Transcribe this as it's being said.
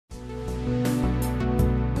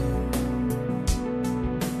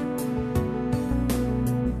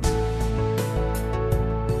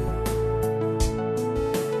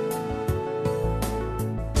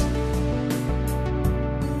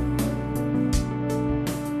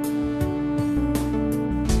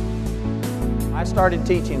I started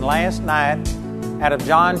teaching last night out of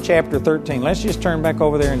John chapter 13. Let's just turn back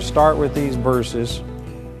over there and start with these verses.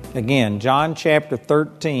 Again, John chapter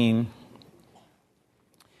 13.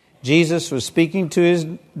 Jesus was speaking to His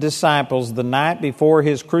disciples the night before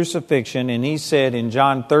His crucifixion, and He said in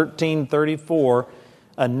John 13:34,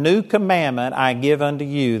 "A new commandment I give unto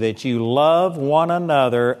you, that you love one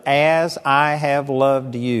another as I have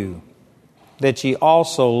loved you, that ye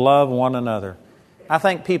also love one another." I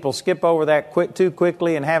think people skip over that too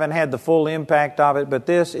quickly and haven't had the full impact of it, but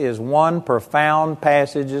this is one profound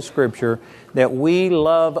passage of Scripture, that we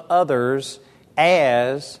love others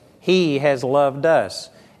as He has loved us.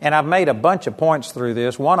 And I've made a bunch of points through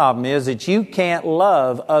this. One of them is that you can't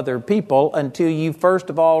love other people until you first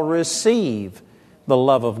of all receive the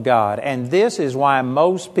love of God. And this is why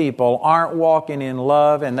most people aren't walking in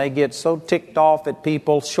love, and they get so ticked off at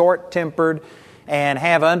people, short-tempered, and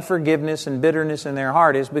have unforgiveness and bitterness in their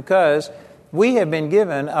heart, is because we have been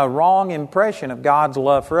given a wrong impression of God's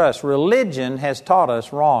love for us. Religion has taught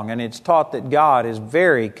us wrong, and it's taught that God is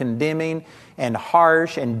very condemning and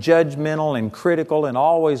harsh and judgmental and critical and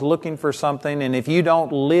always looking for something, and if you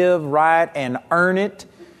don't live right and earn it,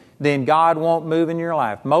 then God won't move in your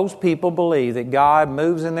life. Most people believe that God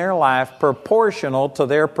moves in their life proportional to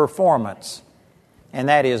their performance, and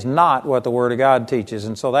that is not what the Word of God teaches.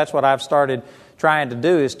 And so that's what I've started trying to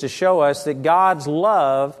do, is to show us that God's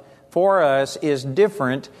love for us is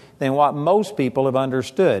different than what most people have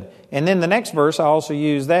understood. And then the next verse, I also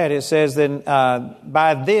use that. It says, "Then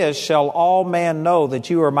by this shall all men know that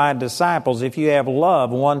you are my disciples, if you have love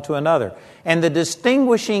one to another." And the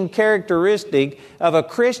distinguishing characteristic of a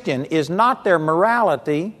Christian is not their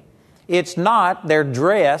morality, it's not their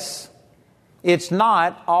dress, it's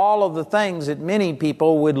not all of the things that many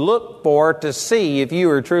people would look for to see if you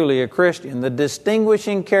are truly a Christian. The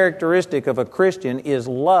distinguishing characteristic of a Christian is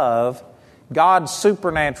love, God's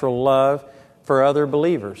supernatural love for other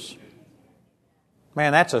believers.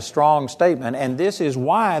 Man, that's a strong statement, and this is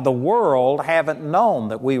why the world haven't known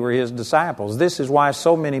that we were His disciples. This is why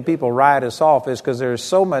so many people write us off, is because there's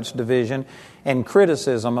so much division and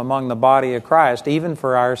criticism among the body of Christ, even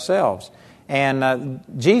for ourselves. And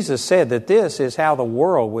Jesus said that this is how the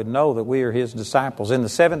world would know that we are His disciples. In the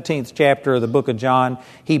 17th chapter of the book of John,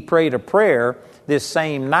 He prayed a prayer this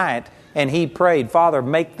same night, and He prayed, "Father,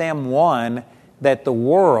 make them one, that the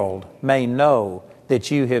world may know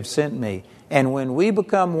that you have sent me." And when we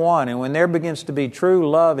become one, and when there begins to be true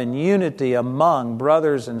love and unity among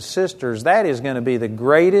brothers and sisters, that is going to be the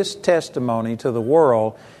greatest testimony to the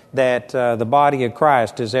world that the body of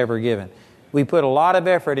Christ has ever given. We put a lot of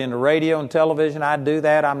effort into radio and television. I do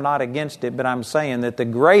that. I'm not against it, but I'm saying that the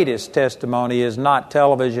greatest testimony is not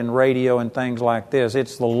television, radio, and things like this.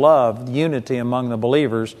 It's the love, unity among the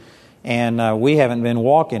believers, and we haven't been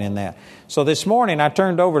walking in that. So this morning I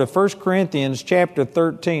turned over to 1 Corinthians chapter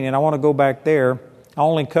 13, and I want to go back there. I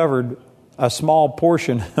only covered a small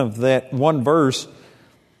portion of that one verse.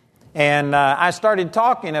 And I started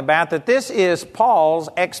talking about that this is Paul's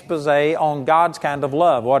expose on God's kind of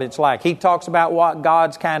love, what it's like. He talks about what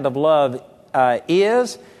God's kind of love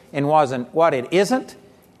is and what it isn't,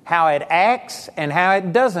 how it acts and how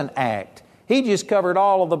it doesn't act. He just covered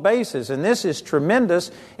all of the bases, and this is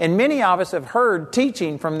tremendous. And many of us have heard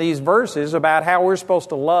teaching from these verses about how we're supposed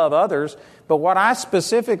to love others. But what I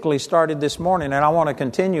specifically started this morning, and I want to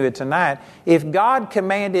continue it tonight, if God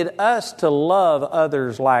commanded us to love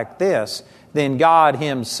others like this, then God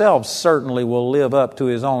Himself certainly will live up to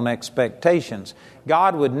His own expectations.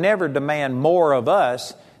 God would never demand more of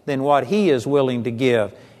us than what He is willing to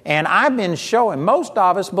give. And I've been showing, most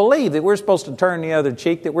of us believe that we're supposed to turn the other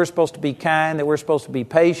cheek, that we're supposed to be kind, that we're supposed to be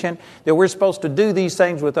patient, that we're supposed to do these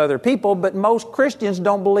things with other people, but most Christians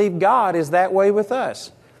don't believe God is that way with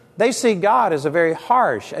us. They see God as a very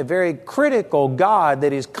harsh, a very critical God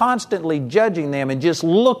that is constantly judging them and just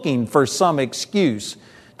looking for some excuse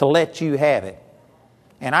to let you have it.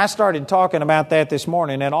 And I started talking about that this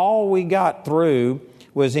morning, and all we got through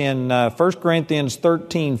was in 1 Corinthians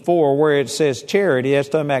 13:4, where it says charity, that's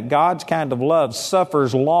talking about God's kind of love,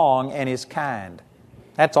 suffers long and is kind.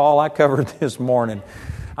 That's all I covered this morning.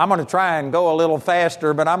 I'm going to try and go a little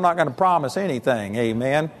faster, but I'm not going to promise anything,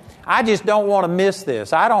 amen. I just don't want to miss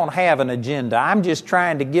this. I don't have an agenda. I'm just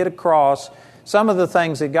trying to get across some of the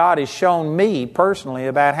things that God has shown me personally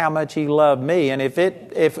about how much He loved me. And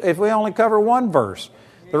if we only cover one verse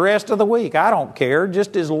the rest of the week, I don't care,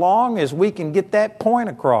 just as long as we can get that point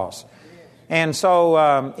across. And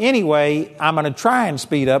so anyway, I'm going to try and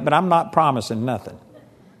speed up, but I'm not promising nothing.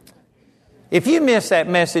 If you missed that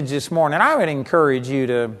message this morning, I would encourage you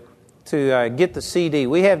to get the CD.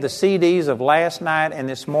 We have the CDs of last night and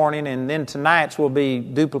this morning, and then tonight's will be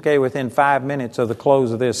duplicated within 5 minutes of the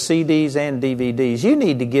close of this, CDs and DVDs. You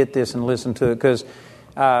need to get this and listen to it, because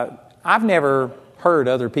I've never heard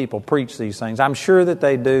other people preach these things. I'm sure that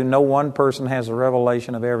they do. No one person has a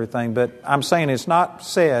revelation of everything, but I'm saying it's not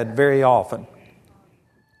said very often.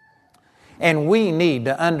 And we need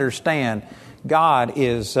to understand God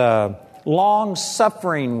is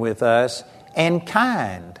long-suffering with us and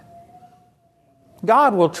kind.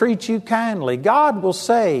 God will treat you kindly. God will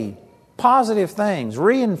say positive things,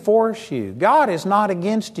 reinforce you. God is not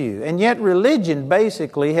against you. And yet religion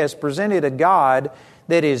basically has presented a God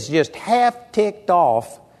that is just half ticked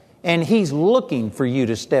off, and He's looking for you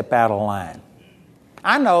to step out of line.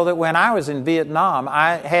 I know that when I was in Vietnam,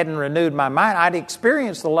 I hadn't renewed my mind. I'd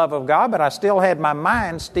experienced the love of God, but I still had my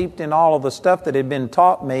mind steeped in all of the stuff that had been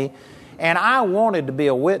taught me. And I wanted to be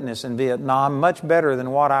a witness in Vietnam much better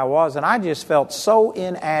than what I was. And I just felt so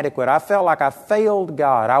inadequate. I felt like I failed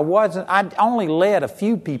God. I only led a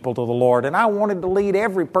few people to the Lord, and I wanted to lead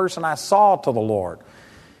every person I saw to the Lord.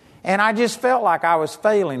 And I just felt like I was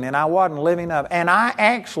failing and I wasn't living up. And I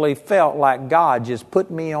actually felt like God just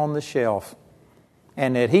put me on the shelf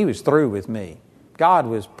and that He was through with me. God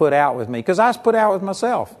was put out with me, because I was put out with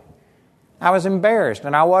myself. I was embarrassed,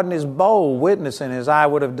 and I wasn't as bold witnessing as I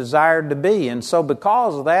would have desired to be. And so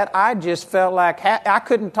because of that, I just felt like I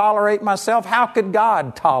couldn't tolerate myself. How could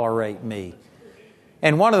God tolerate me?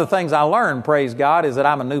 And one of the things I learned, praise God, is that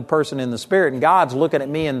I'm a new person in the Spirit, and God's looking at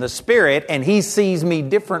me in the Spirit, and He sees me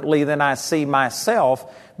differently than I see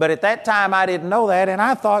myself. But at that time, I didn't know that, and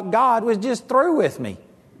I thought God was just through with me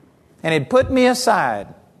and had put me aside.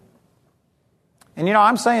 And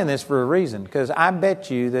I'm saying this for a reason, because I bet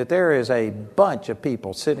you that there is a bunch of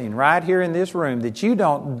people sitting right here in this room that you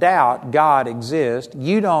don't doubt God exists.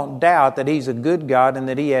 You don't doubt that He's a good God and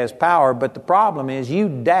that He has power. But the problem is you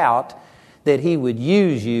doubt that He would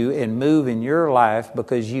use you and move in your life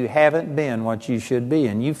because you haven't been what you should be.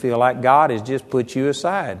 And you feel like God has just put you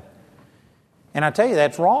aside. And I tell you,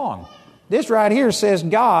 that's wrong. This right here says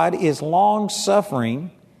God is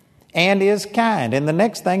long-suffering and is kind. And the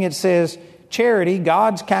next thing it says, charity,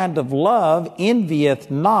 God's kind of love,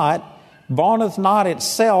 envieth not, vaunteth not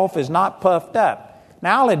itself, is not puffed up.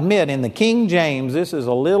 Now, I'll admit, in the King James, this is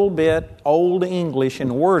a little bit old English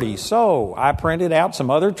and wordy. So, I printed out some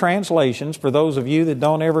other translations. For those of you that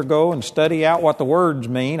don't ever go and study out what the words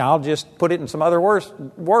mean, I'll just put it in some other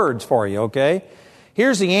words for you, okay?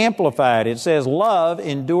 Here's the Amplified. It says, love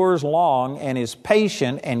endures long and is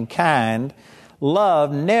patient and kind.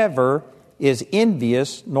 Love never is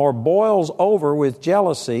envious, nor boils over with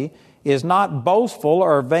jealousy, is not boastful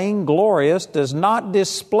or vainglorious, does not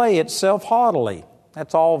display itself haughtily.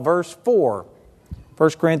 That's all verse 4. 1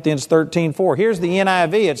 Corinthians 13:4. Here's the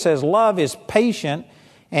NIV. It says, love is patient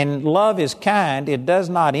and love is kind. It does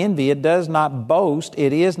not envy. It does not boast.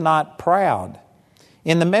 It is not proud.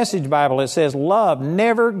 In the Message Bible, it says, love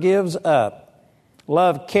never gives up.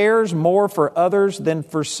 Love cares more for others than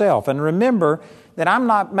for self. And remember that I'm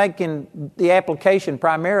not making the application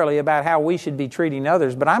primarily about how we should be treating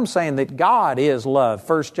others, but I'm saying that God is love,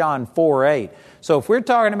 1 John 4:8. So if we're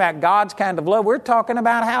talking about God's kind of love, we're talking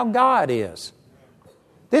about how God is.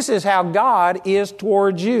 This is how God is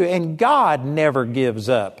towards you, and God never gives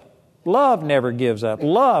up. Love never gives up.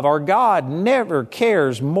 Love, or God, never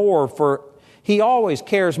cares more for, He always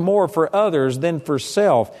cares more for others than for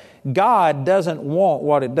self. God doesn't want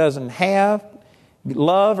what it doesn't have.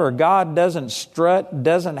 Love, or God, doesn't strut,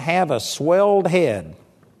 doesn't have a swelled head.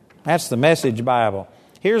 That's the Message Bible.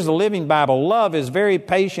 Here's the Living Bible. Love is very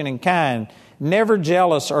patient and kind, never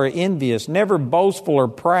jealous or envious, never boastful or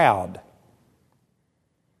proud.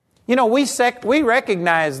 We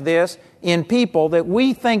recognize this in people, that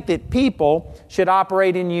we think that people should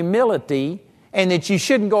operate in humility and that you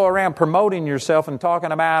shouldn't go around promoting yourself and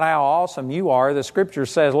talking about how awesome you are. The Scripture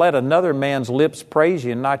says, let another man's lips praise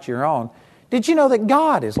you and not your own. Did you know that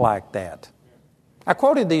God is like that? I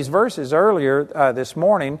quoted these verses earlier this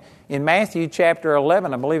morning in Matthew chapter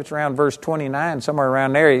 11. I believe it's around verse 29, somewhere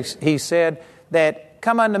around there. He said that,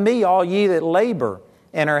 come unto me, all ye that labor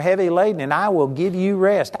and are heavy laden, and I will give you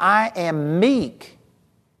rest. I am meek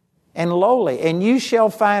and lowly, and you shall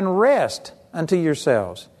find rest unto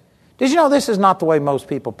yourselves. Did you know this is not the way most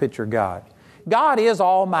people picture God? God is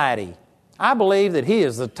almighty. I believe that He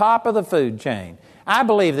is the top of the food chain. I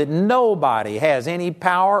believe that nobody has any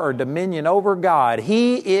power or dominion over God.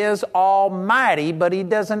 He is almighty, but He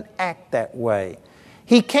doesn't act that way.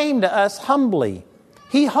 He came to us humbly.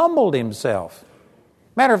 He humbled Himself.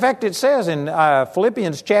 Matter of fact, it says in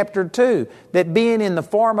Philippians chapter 2 that being in the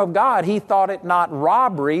form of God, he thought it not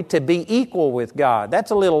robbery to be equal with God.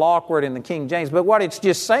 That's a little awkward in the King James, but what it's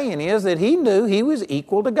just saying is that he knew he was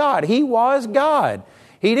equal to God. He was God.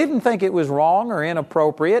 He didn't think it was wrong or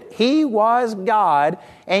inappropriate. He was God,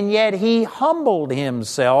 and yet he humbled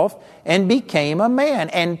himself and became a man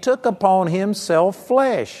and took upon himself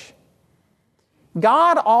flesh.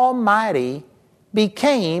 God Almighty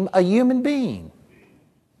became a human being.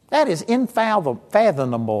 That is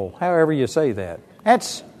unfathomable, however you say that.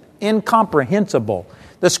 That's incomprehensible.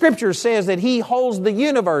 The Scripture says that He holds the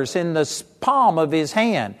universe in the palm of His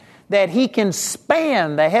hand, that He can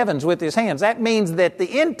span the heavens with His hands. That means that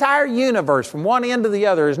the entire universe from one end to the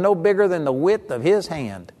other is no bigger than the width of His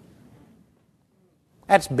hand.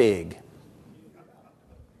 That's big.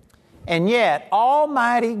 And yet,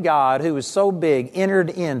 Almighty God, who is so big, entered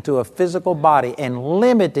into a physical body and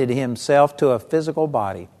limited Himself to a physical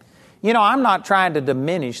body. You know, I'm not trying to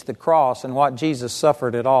diminish the cross and what Jesus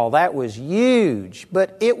suffered at all. That was huge.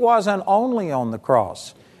 But it wasn't only on the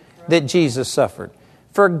cross that Jesus suffered.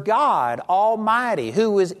 For God Almighty, who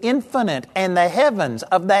was infinite, and the heavens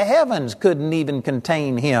of the heavens couldn't even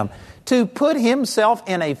contain Him, to put Himself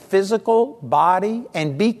in a physical body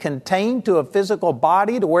and be contained to a physical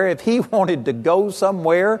body to where if He wanted to go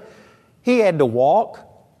somewhere, He had to walk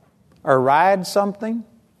or ride something.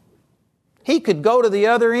 He could go to the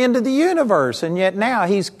other end of the universe, and yet now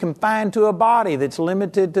He's confined to a body that's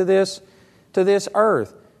limited to this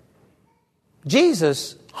earth.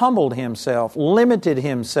 Jesus humbled Himself, limited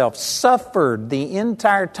Himself, suffered the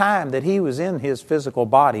entire time that He was in His physical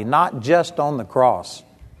body, not just on the cross.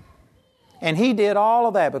 And He did all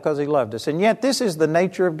of that because He loved us. And yet this is the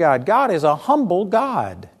nature of God. God is a humble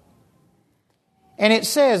God. And it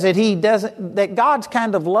says that God's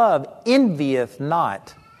kind of love envieth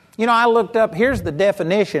not. You know, I looked up, here's the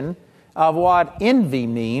definition of what envy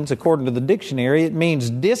means according to the dictionary. It means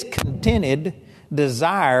discontented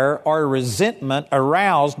desire or resentment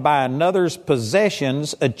aroused by another's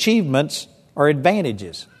possessions, achievements, or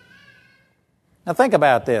advantages. Now think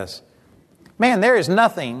about this. Man, there is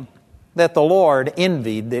nothing that the Lord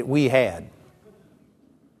envied that we had.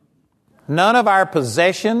 None of our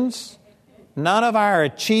possessions, none of our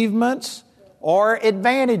achievements or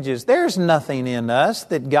advantages. There's nothing in us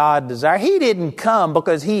that God desired. He didn't come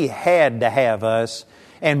because He had to have us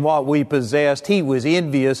and what we possessed. He was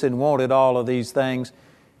envious and wanted all of these things.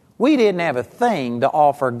 We didn't have a thing to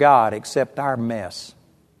offer God except our mess.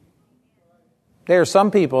 There are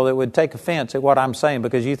some people that would take offense at what I'm saying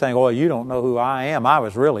because you think, well, you don't know who I am. I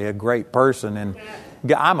was really a great person and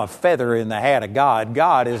I'm a feather in the hat of God.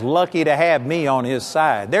 God is lucky to have me on His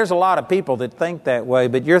side. There's a lot of people that think that way,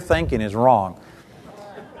 but your thinking is wrong.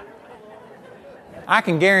 I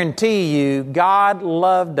can guarantee you God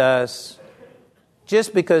loved us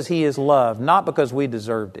just because He is loved, not because we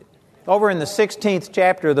deserved it. Over in the 16th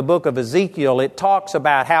chapter of the book of Ezekiel, it talks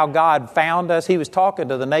about how God found us. He was talking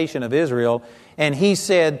to the nation of Israel, and He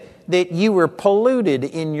said that you were polluted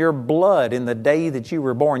in your blood in the day that you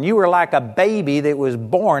were born. You were like a baby that was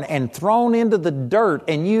born and thrown into the dirt,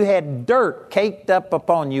 and you had dirt caked up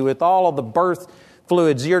upon you with all of the birth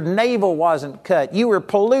fluids. Your navel wasn't cut. You were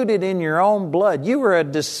polluted in your own blood. You were a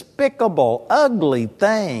despicable, ugly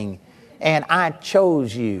thing, and I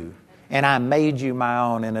chose you. And I made you my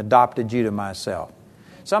own and adopted you to myself.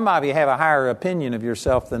 Some of you have a higher opinion of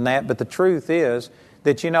yourself than that, but the truth is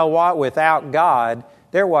that, you know what? Without God,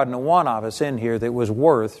 there wasn't one of us in here that was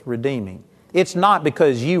worth redeeming. It's not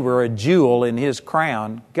because you were a jewel in His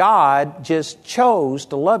crown. God just chose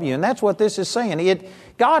to love you. And that's what this is saying.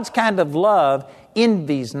 God's kind of love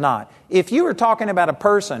envies not. If you were talking about a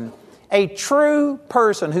person, a true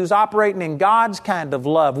person who's operating in God's kind of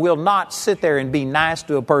love will not sit there and be nice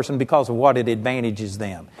to a person because of what it advantages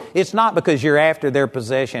them. It's not because you're after their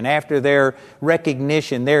possession, after their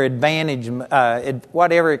recognition, their advantage,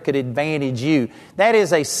 whatever it could advantage you. That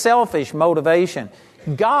is a selfish motivation.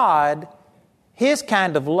 God, His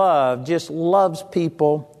kind of love just loves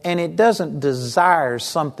people and it doesn't desire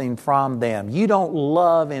something from them. You don't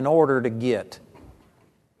love in order to get.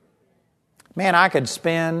 Man, I could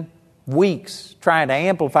spend weeks trying to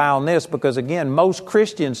amplify on this because, again, most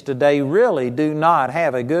Christians today really do not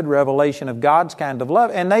have a good revelation of God's kind of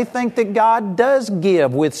love, and they think that God does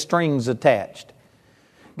give with strings attached.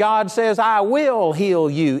 God says, I will heal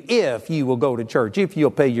you if you will go to church, if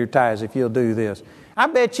you'll pay your tithes, if you'll do this. I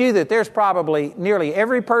bet you that there's probably nearly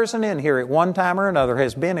every person in here at one time or another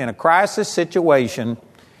has been in a crisis situation,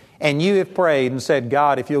 and you have prayed and said,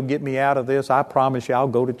 God, if you'll get me out of this, I promise you I'll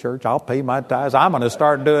go to church, I'll pay my tithes, I'm going to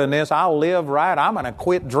start doing this, I'll live right, I'm going to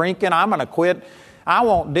quit drinking, I'm going to quit I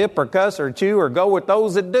won't dip or cuss or chew or go with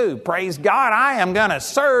those that do. Praise God, I am going to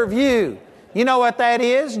serve you. You know what that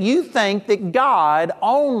is? You think that God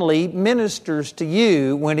only ministers to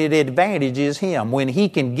you when it advantages Him, when He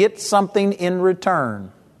can get something in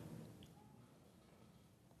return.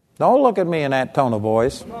 Don't look at me in that tone of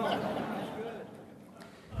voice.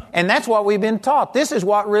 And that's what we've been taught. This is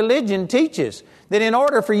what religion teaches. That in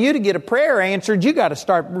order for you to get a prayer answered, you got to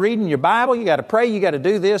start reading your Bible, you got to pray, you got to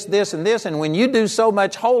do this, this, and this. And when you do so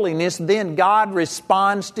much holiness, then God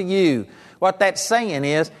responds to you. What that's saying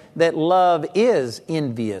is that love is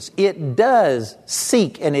envious. It does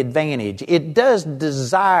seek an advantage. It does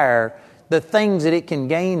desire the things that it can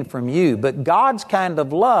gain from you. But God's kind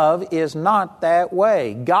of love is not that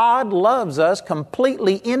way. God loves us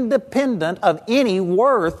completely independent of any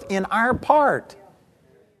worth in our part.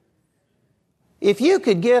 If you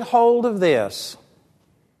could get hold of this,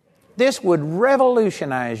 this would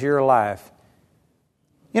revolutionize your life.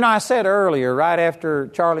 You know, I said earlier, right after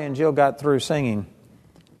Charlie and Jill got through singing,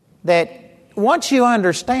 that once you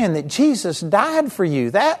understand that Jesus died for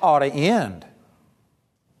you, that ought to end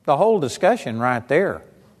the whole discussion right there.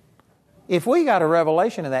 If we got a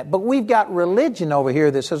revelation of that, but we've got religion over here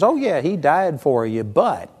that says, oh yeah, He died for you,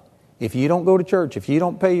 but if you don't go to church, if you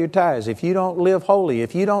don't pay your tithes, if you don't live holy,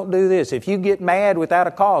 if you don't do this, if you get mad without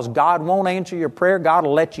a cause, God won't answer your prayer. God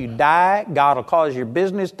will let you die. God will cause your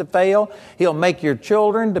business to fail. He'll make your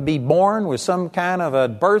children to be born with some kind of a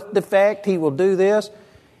birth defect. He will do this.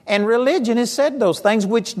 And religion has said those things,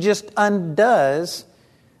 which just undoes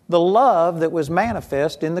the love that was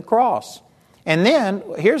manifest in the cross. And then,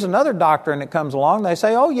 here's another doctrine that comes along. They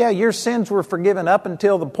say, oh yeah, your sins were forgiven up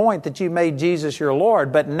until the point that you made Jesus your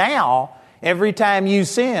Lord. But now, every time you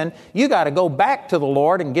sin, you got to go back to the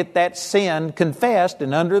Lord and get that sin confessed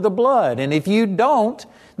and under the blood. And if you don't,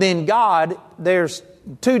 then God, there's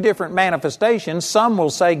two different manifestations. Some will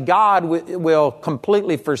say God will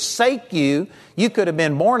completely forsake you. You could have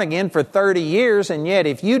been born again for 30 years, and yet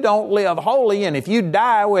if you don't live holy and if you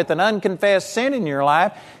die with an unconfessed sin in your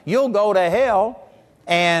life, you'll go to hell.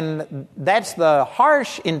 And that's the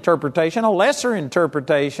harsh interpretation. A lesser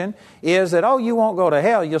interpretation is that, oh, you won't go to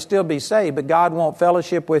hell, you'll still be saved, but God won't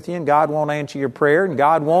fellowship with you and God won't answer your prayer and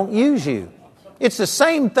God won't use you. It's the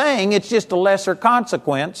same thing, it's just a lesser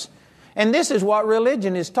consequence. And this is what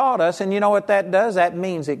religion has taught us. And you know what that does? That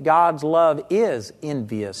means that God's love is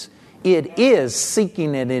envious. It is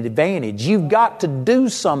seeking an advantage. You've got to do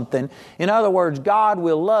something. In other words, God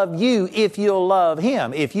will love you if you'll love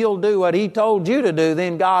Him. If you'll do what He told you to do,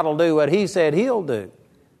 then God will do what He said He'll do.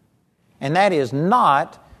 And that is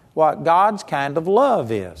not what God's kind of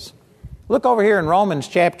love is. Look over here in Romans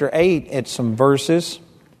chapter 8 at some verses.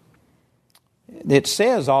 It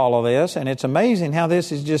says all of this, and it's amazing how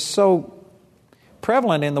this is just so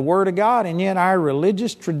prevalent in the Word of God, and yet our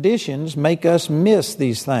religious traditions make us miss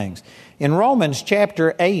these things. In Romans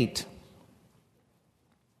chapter 8,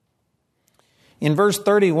 in verse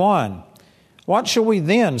 31, what shall we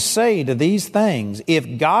then say to these things?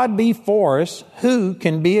 If God be for us, who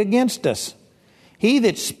can be against us? He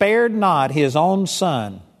that spared not His own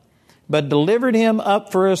Son, but delivered Him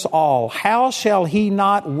up for us all, how shall He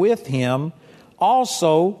not with Him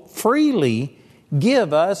also freely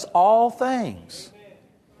give us all things?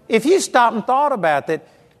 If you stop and thought about that,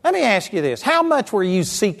 let me ask you this. How much were you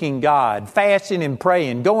seeking God, fasting and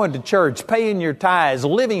praying, going to church, paying your tithes,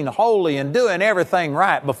 living holy and doing everything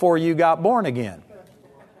right before you got born again?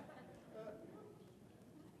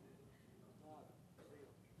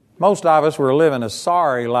 Most of us were living a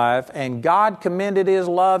sorry life, and God commended His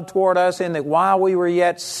love toward us in that while we were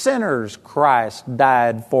yet sinners, Christ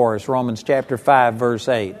died for us. Romans chapter 5, verse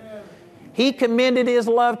 8. He commended His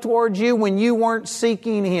love towards you when you weren't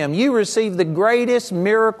seeking Him. You received the greatest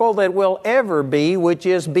miracle that will ever be, which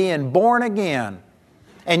is being born again.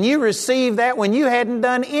 And you received that when you hadn't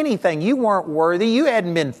done anything. You weren't worthy. You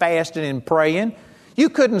hadn't been fasting and praying. You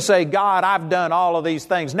couldn't say, God, I've done all of these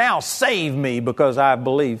things. Now save me because I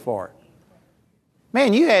believe for it.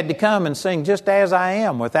 Man, you had to come and sing just as I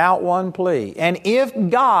am without one plea. And if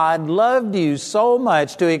God loved you so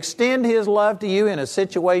much to extend His love to you in a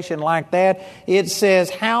situation like that, it says,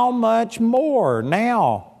 how much more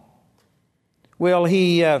now will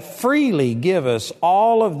He freely give us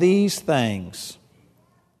all of these things?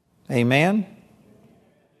 Amen?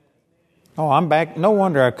 Oh, I'm back. No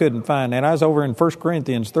wonder I couldn't find that. I was over in 1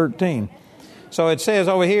 Corinthians 13. So it says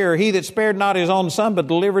over here, He that spared not His own Son, but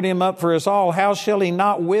delivered Him up for us all, how shall He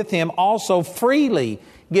not with Him also freely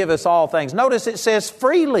give us all things? Notice it says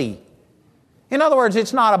freely. In other words,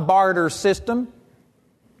 it's not a barter system.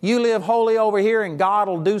 You live holy over here and God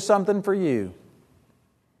will do something for you.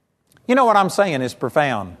 You know what I'm saying is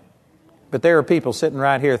profound. But there are people sitting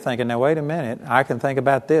right here thinking, now wait a minute, I can think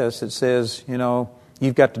about this. It says,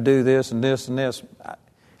 you've got to do this and this and this.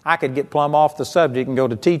 I could get plumb off the subject and go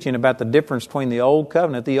to teaching about the difference between the Old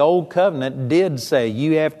Covenant. The Old Covenant did say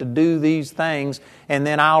you have to do these things and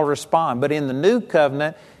then I'll respond. But in the New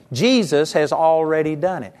Covenant, Jesus has already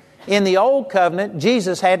done it. In the Old Covenant,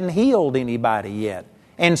 Jesus hadn't healed anybody yet.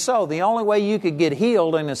 And so the only way you could get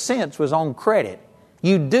healed in a sense was on credit.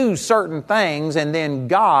 You do certain things and then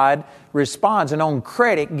God responds and on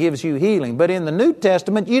credit gives you healing. But in the New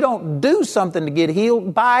Testament, you don't do something to get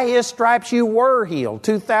healed. By His stripes you were healed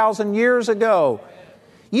 2,000 years ago.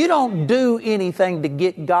 You don't do anything to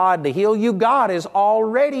get God to heal you. God has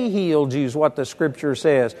already healed you is what the Scripture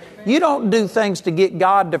says. You don't do things to get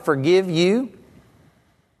God to forgive you.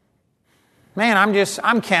 Man,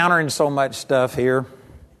 I'm countering so much stuff here.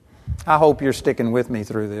 I hope you're sticking with me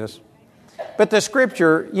through this. But the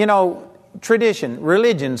Scripture, tradition,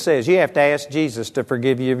 religion says you have to ask Jesus to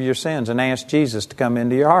forgive you of your sins and ask Jesus to come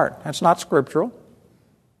into your heart. That's not scriptural.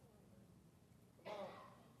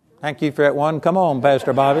 Thank you for that one. Come on,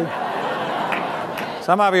 Pastor Bobby.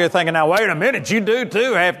 Some of you are thinking, now wait a minute, you do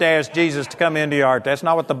too have to ask Jesus to come into your heart. That's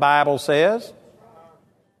not what the Bible says.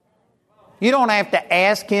 You don't have to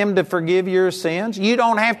ask Him to forgive your sins. You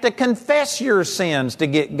don't have to confess your sins to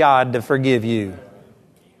get God to forgive you.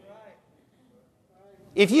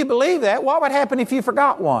 If you believe that, what would happen if you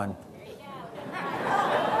forgot one?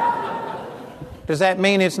 Does that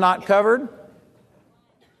mean it's not covered?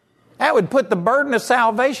 That would put the burden of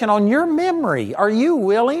salvation on your memory. Are you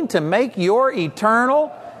willing to make your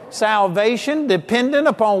eternal salvation dependent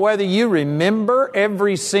upon whether you remember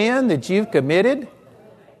every sin that you've committed?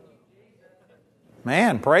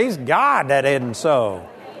 Man, praise God that isn't so.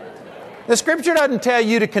 The Scripture doesn't tell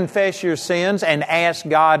you to confess your sins and ask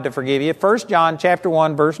God to forgive you. 1 John chapter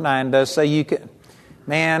 1 verse 9 does say you can.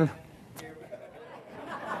 Man,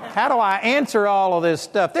 how do I answer all of this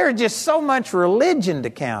stuff? There's just so much religion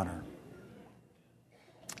to counter.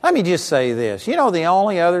 Let me just say this. The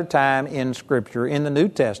only other time in Scripture, in the New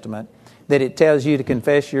Testament, that it tells you to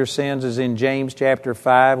confess your sins is in James chapter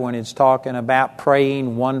 5 when it's talking about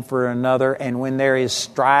praying one for another. And when there is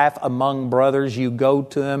strife among brothers, you go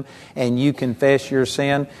to them and you confess your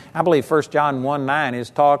sin. I believe 1 John 1:9 is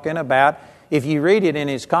talking about, if you read it in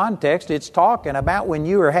its context, it's talking about when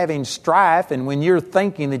you are having strife and when you're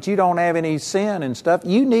thinking that you don't have any sin and stuff,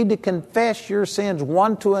 you need to confess your sins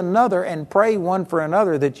one to another and pray one for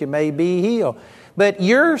another that you may be healed. But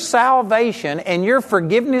your salvation and your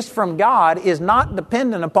forgiveness from God is not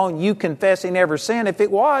dependent upon you confessing every sin. If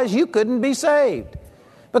it was, you couldn't be saved.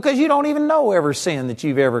 Because you don't even know every sin that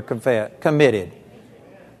you've ever committed.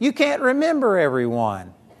 You can't remember every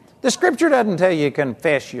one. The Scripture doesn't tell you to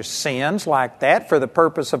confess your sins like that for the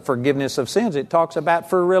purpose of forgiveness of sins. It talks about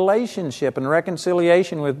for relationship and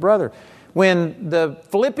reconciliation with brother. When the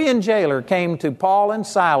Philippian jailer came to Paul and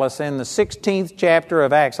Silas in the 16th chapter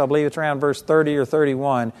of Acts, I believe it's around verse 30 or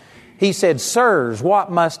 31, he said, "Sirs, what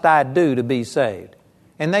must I do to be saved?"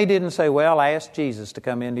 And they didn't say, well, ask Jesus to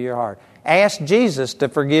come into your heart. Ask Jesus to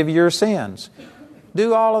forgive your sins.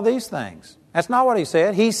 Do all of these things. That's not what he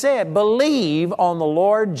said. He said, believe on the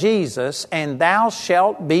Lord Jesus and thou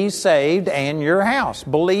shalt be saved and your house.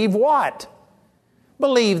 Believe what?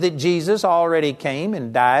 Believe that Jesus already came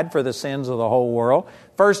and died for the sins of the whole world.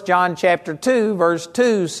 1 John chapter 2 verse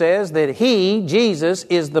 2 says that He, Jesus,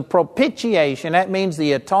 is the propitiation. That means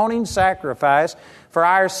the atoning sacrifice for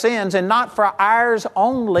our sins, and not for ours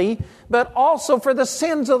only, but also for the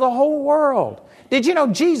sins of the whole world. Did you know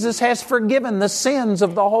Jesus has forgiven the sins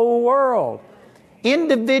of the whole world?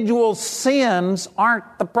 Individual sins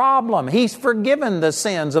aren't the problem. He's forgiven the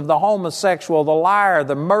sins of the homosexual, the liar,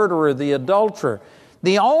 the murderer, the adulterer.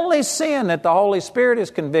 The only sin that the Holy Spirit is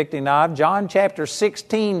convicting of, John chapter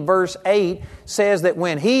 16 verse 8, says that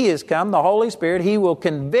when He is come, the Holy Spirit, He will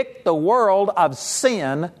convict the world of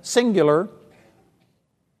sin, singular,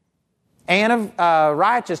 and of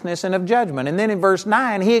righteousness and of judgment. And then in verse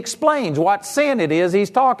 9, He explains what sin it is He's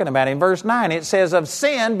talking about. In verse 9, it says, of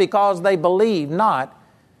sin because they believe not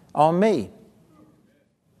on Me.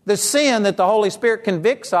 The sin that the Holy Spirit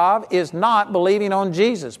convicts of is not believing on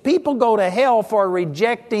Jesus. People go to hell for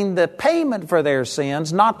rejecting the payment for their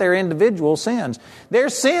sins, not their individual sins. Their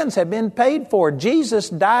sins have been paid for. Jesus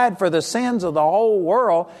died for the sins of the whole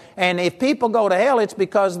world, and if people go to hell, it's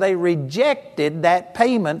because they rejected that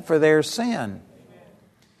payment for their sin.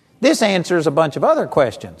 This answers a bunch of other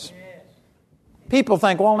questions. People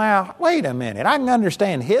think, well, now, wait a minute. I can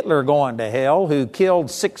understand Hitler going to hell, who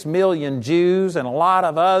killed 6 million Jews and a lot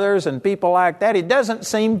of others and people like that. It doesn't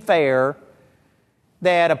seem fair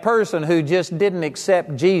that a person who just didn't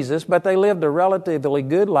accept Jesus, but they lived a relatively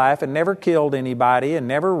good life and never killed anybody and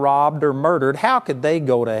never robbed or murdered, how could they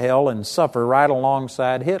go to hell and suffer right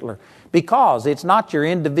alongside Hitler? Because it's not your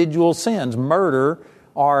individual sins, murder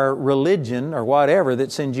or religion or whatever,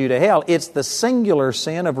 that sends you to hell. It's the singular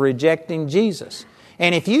sin of rejecting Jesus.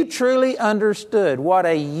 And if you truly understood what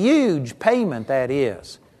a huge payment that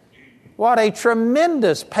is, what a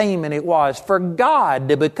tremendous payment it was for God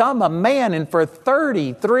to become a man and for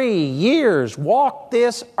 33 years walk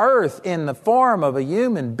this earth in the form of a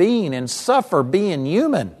human being and suffer being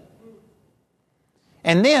human.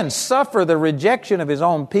 And then suffer the rejection of His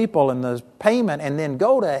own people and the payment, and then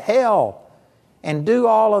go to hell and do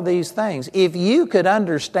all of these things. If you could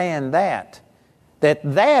understand that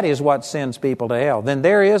is what sends people to hell, then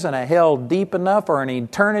there isn't a hell deep enough or an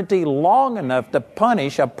eternity long enough to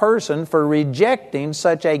punish a person for rejecting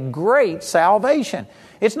such a great salvation.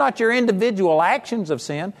 It's not your individual actions of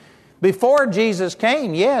sin. Before Jesus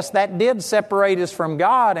came, yes, that did separate us from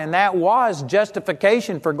God, and that was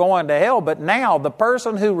justification for going to hell. But now, the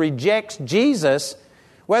person who rejects Jesus,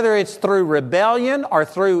 whether it's through rebellion or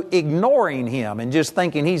through ignoring Him and just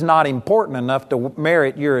thinking He's not important enough to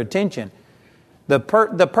merit your attention, the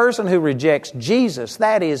person who rejects Jesus,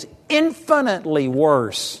 that is infinitely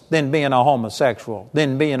worse than being a homosexual,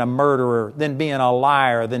 than being a murderer, than being a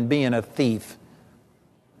liar, than being a thief.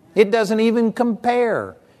 It doesn't even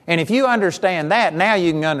compare. And if you understand that, now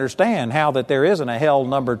you can understand how that there isn't a hell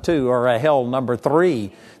number 2 or a hell number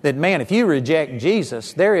 3. That, man, if you reject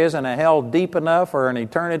Jesus, there isn't a hell deep enough or an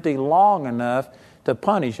eternity long enough to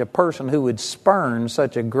punish a person who would spurn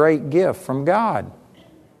such a great gift from God.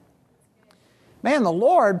 Man, the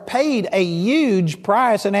Lord paid a huge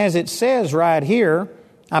price, and as it says right here,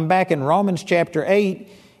 I'm back in Romans chapter 8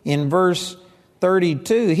 in verse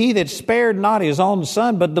 32, He that spared not His own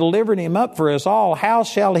Son, but delivered Him up for us all, how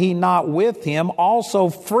shall He not with Him also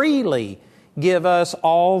freely give us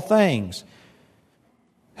all things?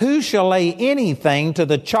 Who shall lay anything to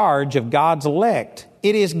the charge of God's elect?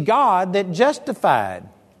 It is God that justified.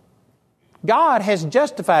 God has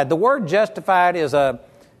justified. The word justified is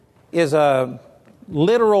a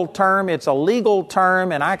literal term. It's a legal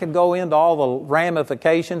term, and I could go into all the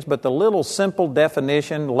ramifications, but the little simple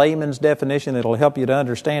definition, layman's definition that'll help you to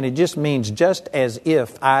understand, it just means just as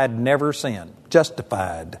if I'd never sinned.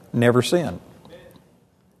 Justified, never sinned.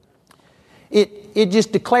 It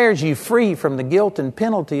just declares you free from the guilt and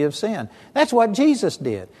penalty of sin. That's what Jesus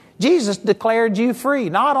did. Jesus declared you free,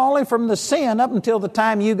 not only from the sin up until the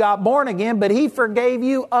time you got born again, but He forgave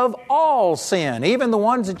you of all sin, even the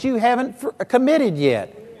ones that you haven't committed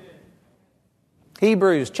yet.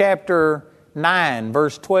 Hebrews chapter 9,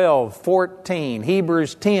 verse 12, 14.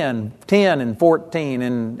 Hebrews 10 and 14,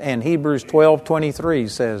 and Hebrews 12, 23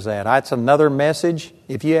 says that. That's another message.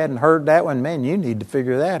 If you hadn't heard that one, man, you need to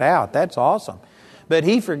figure that out. That's awesome. But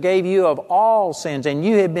He forgave you of all sins, and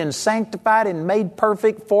you have been sanctified and made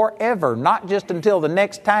perfect forever. Not just until the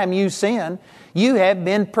next time you sin. You have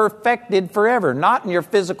been perfected forever. Not in your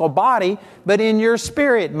physical body, but in your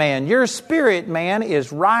spirit man. Your spirit man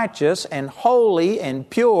is righteous and holy and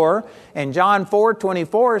pure. And John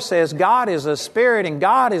 4:24 says God is a spirit, and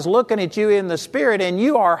God is looking at you in the spirit, and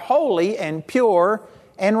you are holy and pure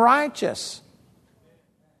and righteous.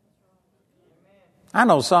 I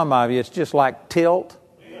know some of you, it's just like tilt,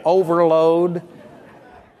 overload,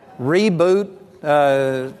 reboot.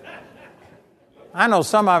 I know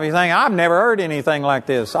some of you think, I've never heard anything like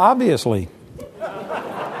this, obviously.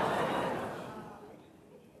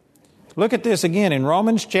 Look at this again in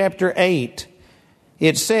Romans chapter 8.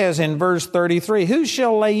 It says in verse 33, Who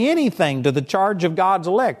shall lay anything to the charge of God's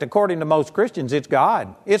elect? According to most Christians, it's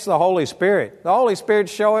God. It's the Holy Spirit. The Holy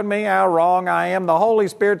Spirit's showing me how wrong I am. The Holy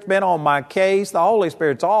Spirit's been on my case. The Holy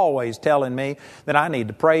Spirit's always telling me that I need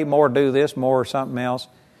to pray more, do this more, or something else.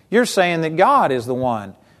 You're saying that God is the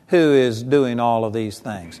one who is doing all of these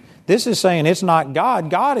things. This is saying it's not God.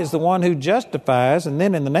 God is the one who justifies. And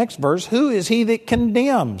then in the next verse, who is He that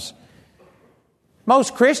condemns?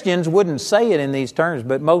 Most Christians wouldn't say it in these terms,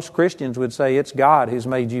 but most Christians would say it's God who's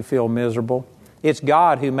made you feel miserable. It's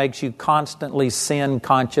God who makes you constantly sin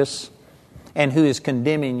conscious and who is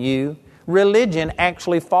condemning you. Religion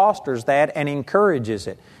actually fosters that and encourages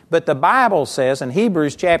it. But the Bible says in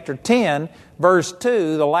Hebrews chapter 10, verse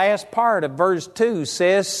 2, the last part of verse 2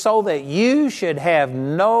 says, So that you should have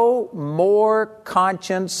no more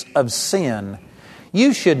conscience of sin.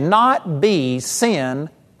 You should not be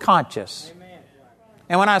sin conscious.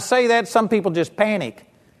 And when I say that, some people just panic.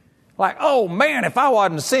 Like, oh man, if I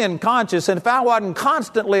wasn't sin conscious and if I wasn't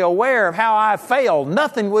constantly aware of how I failed,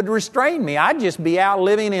 nothing would restrain me. I'd just be out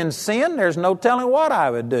living in sin. There's no telling what I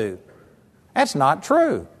would do. That's not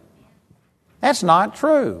true. That's not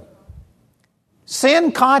true.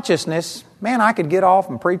 Sin consciousness, man, I could get off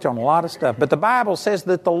and preach on a lot of stuff, but the Bible says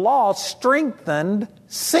that the law strengthened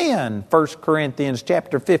sin. 1 Corinthians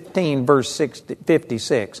chapter 15, verse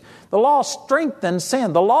 56. The law strengthens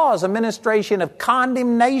sin. The law is a ministration of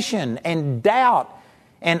condemnation and doubt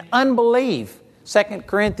and unbelief. 2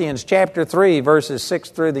 Corinthians chapter 3, verses 6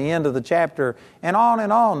 through the end of the chapter, and on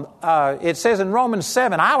and on. It says in Romans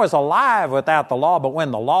 7, I was alive without the law, but when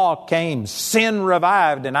the law came, sin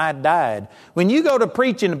revived and I died. When you go to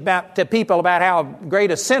preaching to people about how great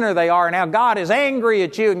a sinner they are and how God is angry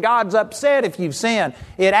at you and God's upset if you've sinned,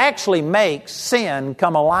 it actually makes sin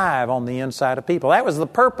come alive on the inside of people. That was the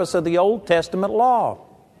purpose of the Old Testament law.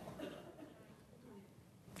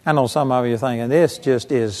 I know some of you are thinking, this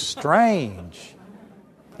just is strange.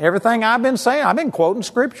 Everything I've been saying, I've been quoting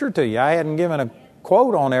Scripture to you. I hadn't given a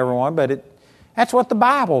quote on everyone, but that's what the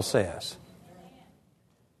Bible says.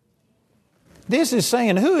 This is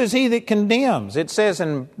saying, who is he that condemns? It says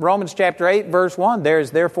in Romans chapter 8, verse 1, there is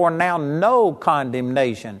therefore now no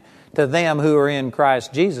condemnation to them who are in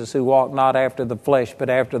Christ Jesus, who walk not after the flesh, but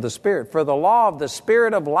after the Spirit. For the law of the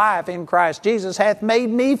Spirit of life in Christ Jesus hath made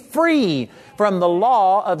me free from the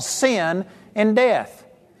law of sin and death.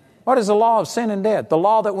 What is the law of sin and death? The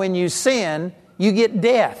law that when you sin, you get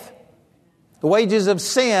death. The wages of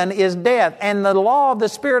sin is death. And the law of the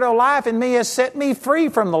Spirit of life in me has set me free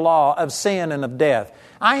from the law of sin and of death.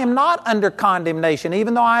 I am not under condemnation,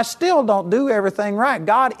 even though I still don't do everything right.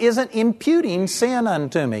 God isn't imputing sin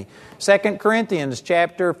unto me. 2 Corinthians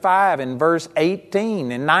chapter 5 and verse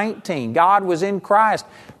 18 and 19. God was in Christ,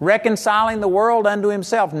 reconciling the world unto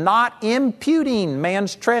Himself, not imputing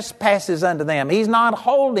man's trespasses unto them. He's not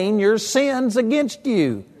holding your sins against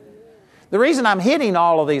you. The reason I'm hitting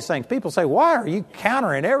all of these things, people say, why are you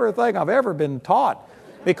countering everything I've ever been taught?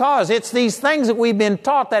 Because it's these things that we've been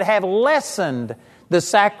taught that have lessened the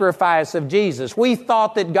sacrifice of Jesus. We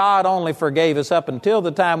thought that God only forgave us up until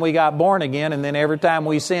the time we got born again, and then every time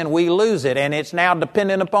we sin, we lose it. And it's now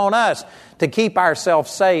dependent upon us to keep ourselves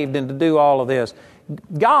saved and to do all of this.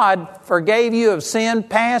 God forgave you of sin,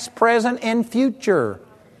 past, present, and future.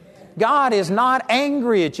 God is not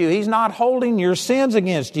angry at you. He's not holding your sins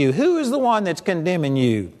against you. Who is the one that's condemning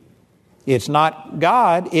you? It's not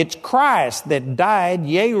God, it's Christ that died,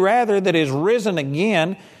 yea, rather that is risen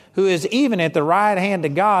again, who is even at the right hand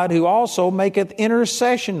of God, who also maketh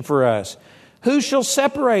intercession for us. Who shall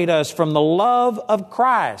separate us from the love of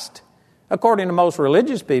Christ? According to most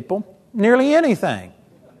religious people, nearly anything.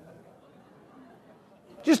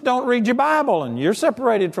 Just don't read your Bible and you're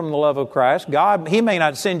separated from the love of Christ. God, He may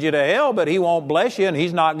not send you to hell, but He won't bless you and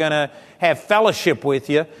He's not going to have fellowship with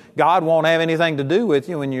you. God won't have anything to do with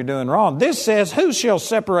you when you're doing wrong. This says, who shall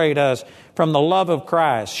separate us from the love of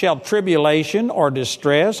Christ? Shall tribulation or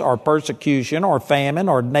distress or persecution or famine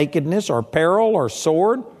or nakedness or peril or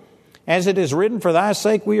sword? As it is written, for thy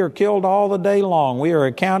sake we are killed all the day long. We are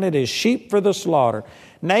accounted as sheep for the slaughter.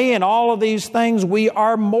 Nay, in all of these things we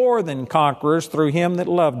are more than conquerors through Him that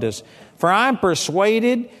loved us. For I am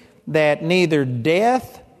persuaded that neither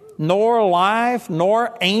death, nor life,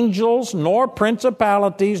 nor angels, nor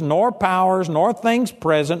principalities, nor powers, nor things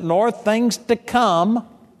present, nor things to come,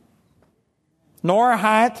 nor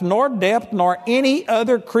height, nor depth, nor any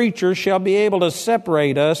other creature shall be able to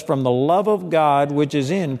separate us from the love of God which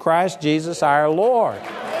is in Christ Jesus our Lord.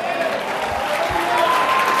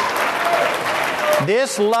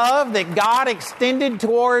 This love that God extended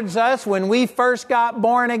towards us when we first got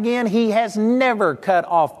born again, He has never cut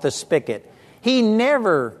off the spigot. He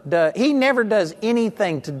never does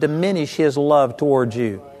anything to diminish His love towards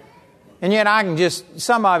you. And yet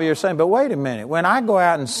some of you are saying, but wait a minute, when I go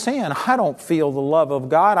out and sin, I don't feel the love of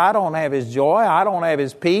God. I don't have His joy. I don't have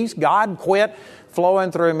His peace. God quit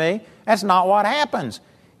flowing through me. That's not what happens.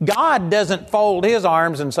 God doesn't fold His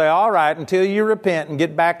arms and say, all right, until you repent and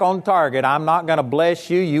get back on target, I'm not going to bless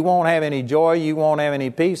you. You won't have any joy. You won't have any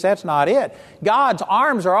peace. That's not it. God's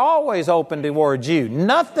arms are always open towards you.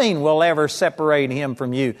 Nothing will ever separate Him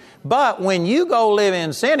from you. But when you go live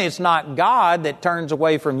in sin, it's not God that turns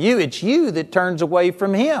away from you. It's you that turns away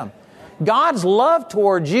from Him. God's love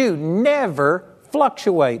towards you never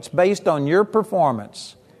fluctuates based on your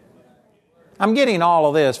performance. I'm getting all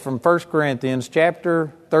of this from 1 Corinthians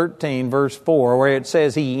chapter 13, verse 4, where it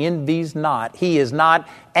says He envies not. He is not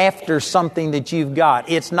after something that you've got.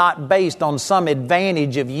 It's not based on some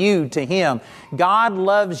advantage of you to Him. God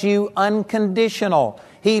loves you unconditional.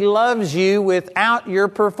 He loves you without your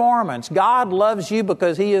performance. God loves you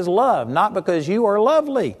because He is love, not because you are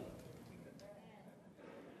lovely.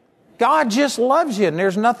 God just loves you, and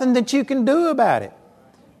there's nothing that you can do about it.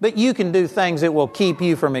 But you can do things that will keep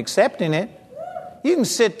you from accepting it. You can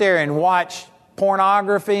sit there and watch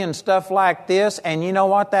pornography and stuff like this, and you know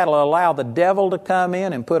what? That'll allow the devil to come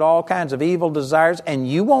in and put all kinds of evil desires, and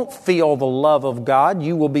you won't feel the love of God.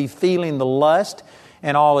 You will be feeling the lust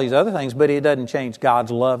and all these other things, but it doesn't change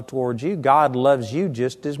God's love towards you. God loves you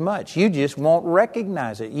just as much. You just won't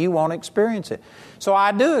recognize it. You won't experience it. So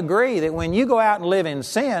I do agree that when you go out and live in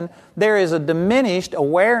sin, there is a diminished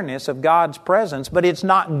awareness of God's presence, but it's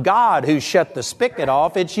not God who shut the spigot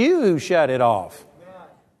off. It's you who shut it off.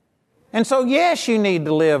 And so, yes, you need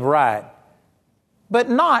to live right, but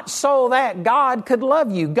not so that God could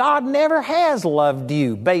love you. God never has loved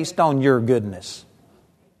you based on your goodness.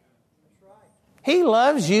 He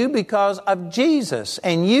loves you because of Jesus,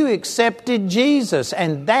 and you accepted Jesus,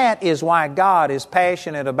 and that is why God is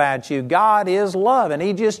passionate about you. God is love, and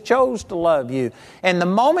He just chose to love you. And the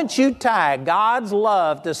moment you tie God's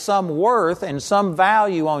love to some worth and some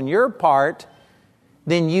value on your part,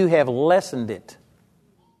 then you have lessened it.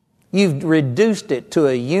 You've reduced it to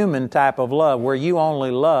a human type of love where you only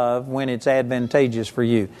love when it's advantageous for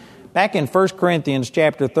you. Back in 1 Corinthians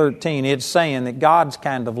chapter 13, it's saying that God's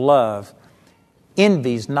kind of love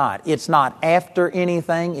envies not. It's not after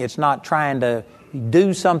anything. It's not trying to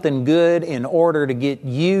do something good in order to get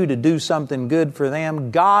you to do something good for them.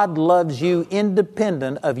 God loves you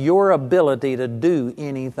independent of your ability to do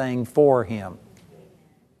anything for Him.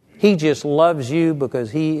 He just loves you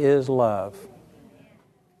because He is love.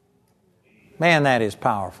 Man, that is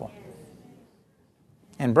powerful.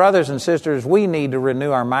 And brothers and sisters, we need to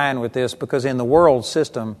renew our mind with this, because in the world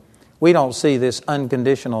system, we don't see this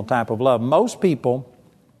unconditional type of love. Most people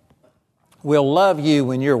will love you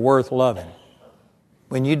when you're worth loving,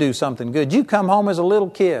 when you do something good. You come home as a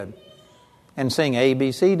little kid and sing A,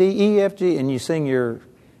 B, C, D, E, F, G, and you sing your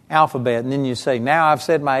alphabet, and then you say, now I've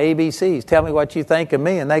said my ABCs. Tell me what you think of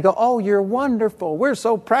me. And they go, oh, you're wonderful. We're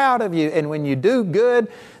so proud of you. And when you do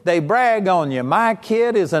good, they brag on you. My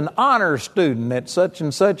kid is an honor student at such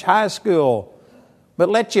and such high school. But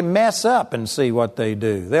let you mess up and see what they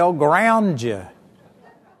do. They'll ground you.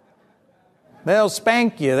 They'll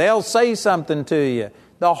spank you. They'll say something to you.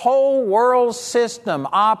 The whole world system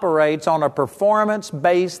operates on a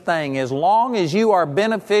performance-based thing. As long as you are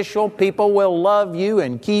beneficial, people will love you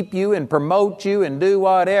and keep you and promote you and do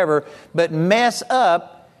whatever. But mess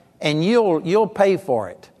up and you'll pay for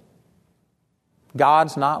it.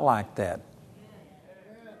 God's not like that.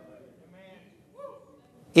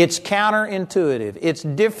 It's counterintuitive. It's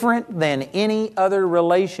different than any other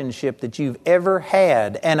relationship that you've ever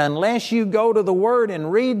had. And unless you go to the Word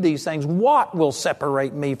and read these things, what will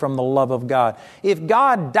separate me from the love of God? If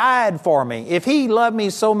God died for me, if He loved me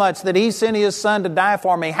so much that He sent His Son to die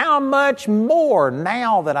for me, how much more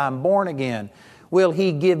now that I'm born again will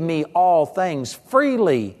He give me all things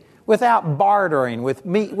freely, without bartering,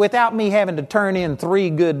 without me having to turn in 3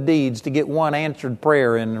 good deeds to get 1 answered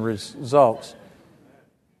prayer in the results?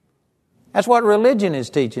 That's what religion is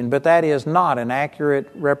teaching, but that is not an accurate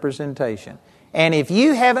representation. And if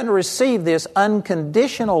you haven't received this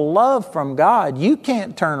unconditional love from God, you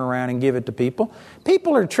can't turn around and give it to people.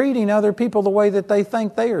 People are treating other people the way that they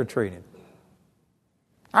think they are treated.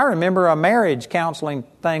 I remember a marriage counseling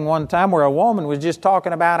thing one time where a woman was just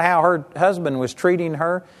talking about how her husband was treating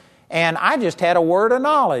her. And I just had a word of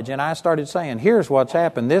knowledge, and I started saying, here's what's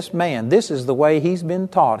happened. This man, this is the way he's been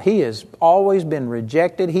taught. He has always been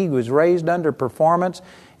rejected. He was raised under performance,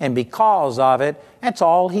 and because of it, that's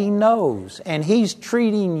all he knows. And he's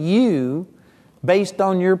treating you based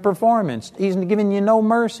on your performance. He's giving you no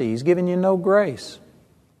mercy. He's giving you no grace.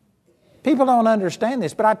 People don't understand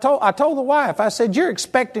this, but I told the wife, I said, you're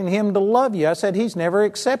expecting him to love you. I said, he's never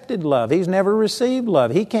accepted love. He's never received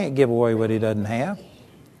love. He can't give away what he doesn't have.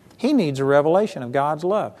 He needs a revelation of God's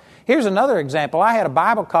love. Here's another example. I had a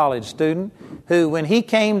Bible college student who, when he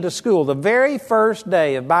came to school, the very first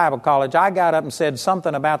day of Bible college, I got up and said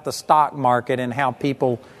something about the stock market and how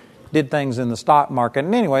people did things in the stock market.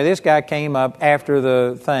 And anyway, this guy came up after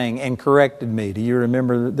the thing and corrected me. Do you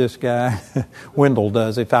remember this guy? Wendell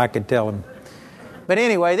does, if I could tell him. But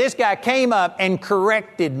anyway, this guy came up and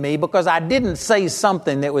corrected me because I didn't say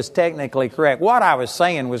something that was technically correct. What I was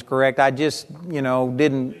saying was correct. I just,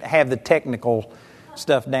 didn't have the technical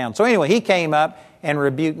stuff down. So anyway, he came up and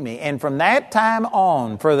rebuked me. And from that time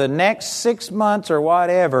on, for the next 6 months or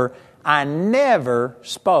whatever, I never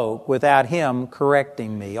spoke without him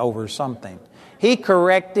correcting me over something. He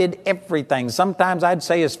corrected everything. Sometimes I'd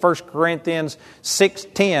say it's 1 Corinthians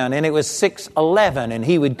 6:10, and it was 6:11, and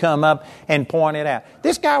he would come up and point it out.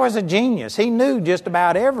 This guy was a genius. He knew just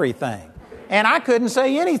about everything. And I couldn't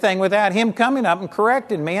say anything without him coming up and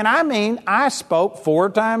correcting me. And I mean, I spoke 4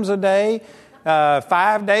 times a day,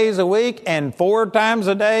 5 days a week, and 4 times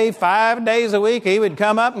a day, 5 days a week, he would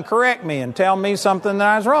come up and correct me and tell me something that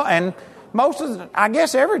I was wrong. And I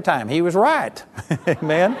guess every time he was right.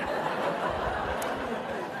 Amen.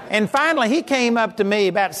 And finally, he came up to me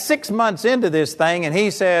about 6 months into this thing, and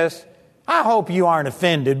he says, I hope you aren't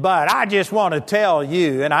offended, but I just want to tell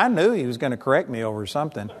you. And I knew he was going to correct me over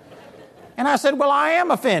something. And I said, well, I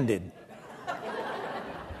am offended.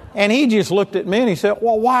 And he just looked at me and he said,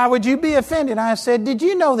 well, why would you be offended? I said, did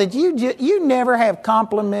you know that you never have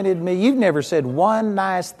complimented me? You've never said one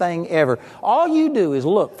nice thing ever. All you do is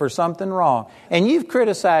look for something wrong. And you've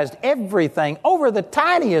criticized everything over the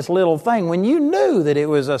tiniest little thing when you knew that it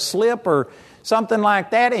was a slip or something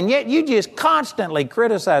like that, and yet you just constantly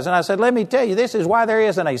criticize. And I said, let me tell you, this is why there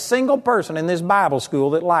isn't a single person in this Bible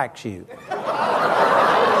school that likes you.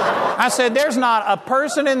 I said, there's not a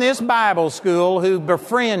person in this Bible school who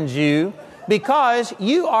befriends you because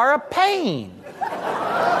you are a pain.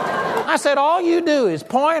 I said, all you do is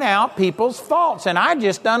point out people's faults. And I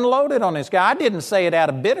just unloaded on this guy. I didn't say it out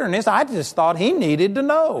of bitterness. I just thought he needed to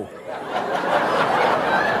know.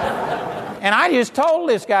 And I just told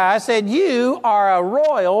this guy, I said, you are a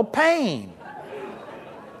royal pain.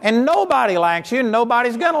 And nobody likes you, and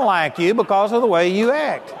nobody's going to like you because of the way you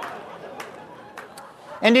act.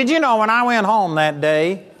 And did you know, when I went home that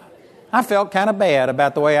day, I felt kind of bad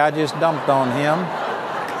about the way I just dumped on him.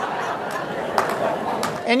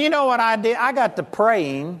 And you know what I did? I got to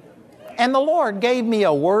praying, and the Lord gave me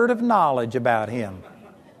a word of knowledge about him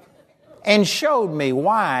and showed me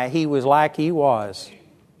why he was like he was.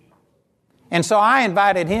 And so I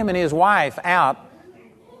invited him and his wife out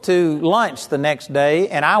to lunch the next day,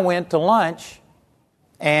 and I went to lunch.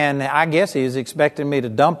 And I guess he was expecting me to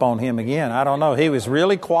dump on him again. I don't know. He was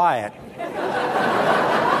really quiet.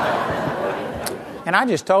 And I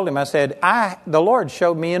just told him, I said, the Lord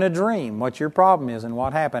showed me in a dream what your problem is and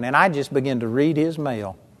what happened. And I just began to read his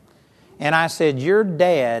mail. And I said, your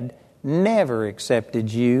dad never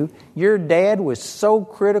accepted you. Your dad was so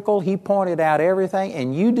critical, he pointed out everything,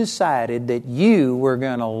 and you decided that you were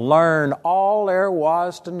going to learn all there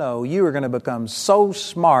was to know. You were going to become so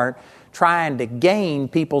smart trying to gain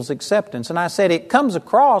people's acceptance. And I said, it comes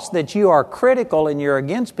across that you are critical and you're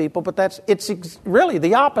against people, but it's really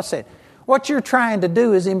the opposite. What you're trying to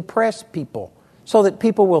do is impress people so that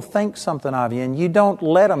people will think something of you, and you don't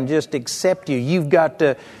let them just accept you. You've got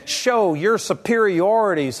to show your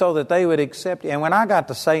superiority so that they would accept you. And when I got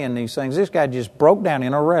to saying these things, this guy just broke down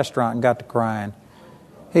in a restaurant and got to crying.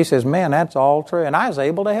 He says, man, that's all true. And I was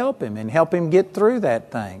able to help him get through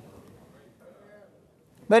that thing.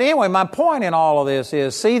 But anyway, my point in all of this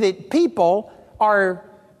is, see that people are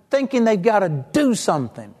thinking they've got to do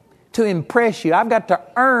something to impress you. I've got to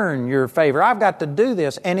earn your favor. I've got to do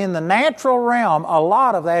this. And in the natural realm, a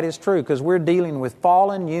lot of that is true because we're dealing with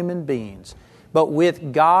fallen human beings. But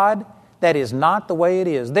with God, that is not the way it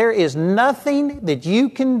is. There is nothing that you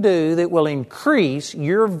can do that will increase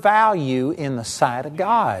your value in the sight of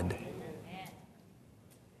God.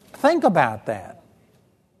 Think about that.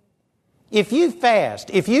 If you fast,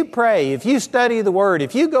 if you pray, if you study the Word,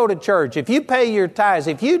 if you go to church, if you pay your tithes,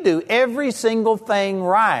 if you do every single thing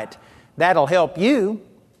right, that'll help you.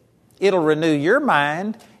 It'll renew your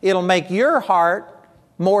mind. It'll make your heart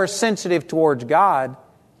more sensitive towards God,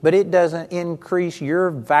 but it doesn't increase your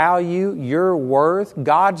value, your worth,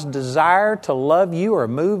 God's desire to love you or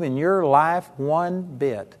move in your life one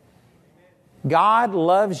bit. God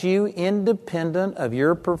loves you independent of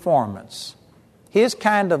your performance. His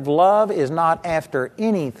kind of love is not after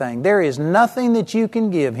anything. There is nothing that you can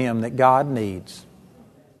give Him that God needs.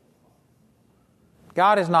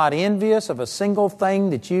 God is not envious of a single thing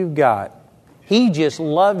that you've got. He just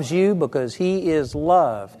loves you because He is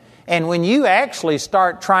love. And when you actually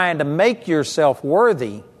start trying to make yourself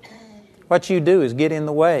worthy, what you do is get in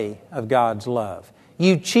the way of God's love.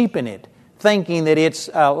 You cheapen it, thinking that it's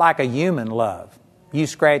like a human love. You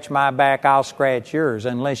scratch my back, I'll scratch yours.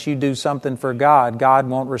 Unless you do something for God, God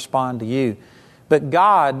won't respond to you. But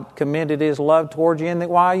God commended His love towards you in that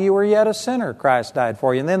while you were yet a sinner, Christ died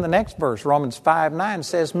for you. And then the next verse, Romans 5:9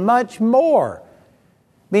 says, much more,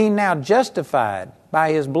 being now justified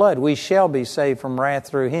By His blood we shall be saved from wrath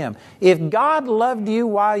through Him. If God loved you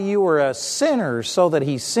while you were a sinner so that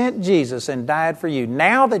He sent Jesus and died for you,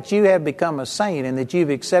 now that you have become a saint and that you've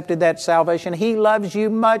accepted that salvation, He loves you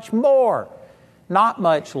much more, not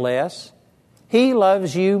much less. He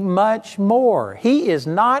loves you much more. He is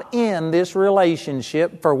not in this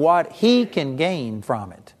relationship for what He can gain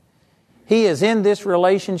from it. He is in this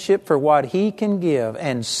relationship for what He can give.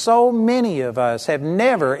 And so many of us have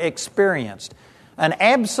never experienced an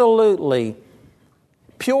absolutely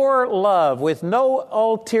pure love with no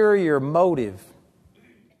ulterior motive.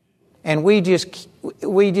 And we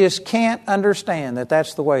just can't understand that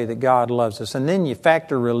that's the way that God loves us. And then you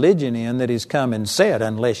factor religion in that He's come and said,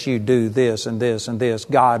 unless you do this and this and this,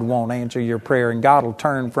 God won't answer your prayer and God will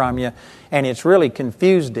turn from you. And it's really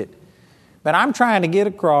confused it. But I'm trying to get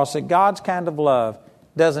across that God's kind of love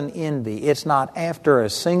doesn't envy. It's not after a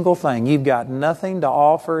single thing. You've got nothing to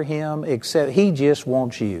offer Him except He just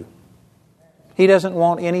wants you. He doesn't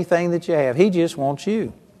want anything that you have. He just wants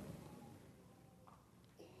you.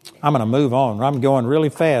 I'm going to move on. I'm going really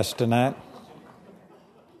fast tonight.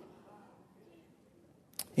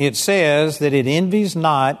 It says that it envies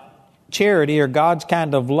not, charity or God's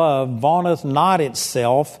kind of love vaunteth not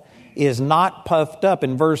itself, is not puffed up.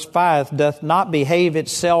 In verse 5, doth not behave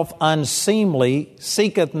itself unseemly,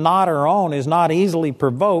 seeketh not her own, is not easily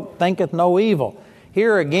provoked, thinketh no evil.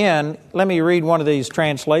 Here again, let me read one of these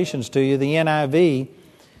translations to you. The NIV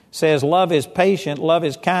says, love is patient, love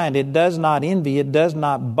is kind, it does not envy, it does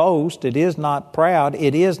not boast, it is not proud,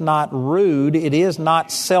 it is not rude, it is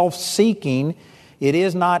not self-seeking, it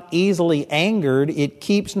is not easily angered, it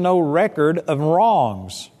keeps no record of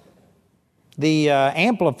wrongs. The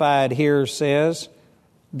Amplified here says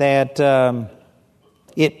that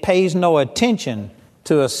it pays no attention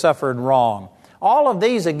to a suffered wrong. All of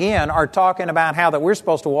these, again, are talking about how that we're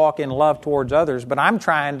supposed to walk in love towards others, but I'm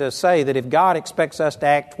trying to say that if God expects us to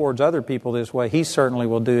act towards other people this way, He certainly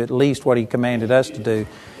will do at least what He commanded us to do.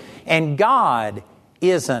 And God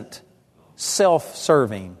isn't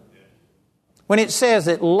self-serving. When it says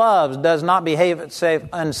that love does not behave itself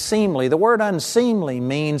unseemly, the word unseemly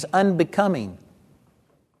means unbecoming.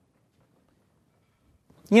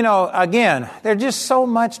 You know, again, there's just so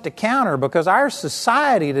much to counter because our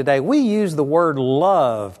society today, we use the word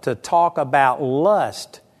love to talk about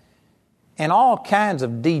lust and all kinds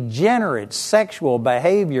of degenerate sexual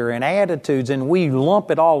behavior and attitudes, and we lump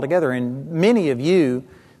it all together, and many of you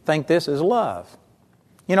think this is love.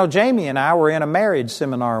 You know, Jamie and I were in a marriage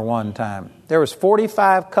seminar one time. There was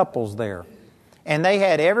 45 couples there. And they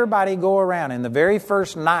had everybody go around. And the very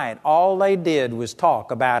first night, all they did was talk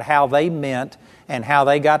about how they met and how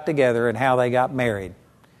they got together and how they got married.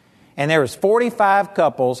 And there was 45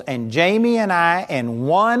 couples, and Jamie and I and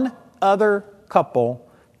one other couple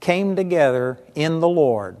came together in the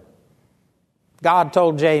Lord. God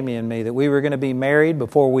told Jamie and me that we were going to be married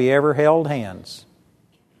before we ever held hands.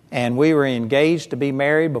 And we were engaged to be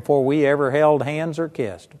married before we ever held hands or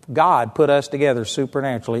kissed. God put us together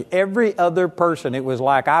supernaturally. Every other person, it was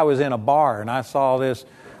like I was in a bar and I saw this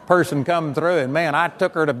person come through, and man, I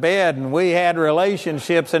took her to bed and we had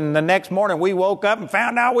relationships, and the next morning we woke up and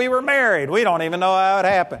found out we were married. We don't even know how it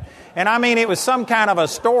happened. And I mean, it was some kind of a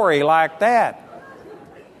story like that.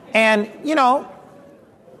 And, you know,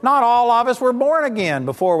 not all of us were born again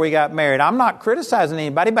before we got married. I'm not criticizing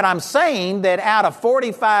anybody, but I'm saying that out of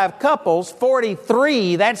 45 couples,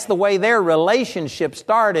 43, that's the way their relationship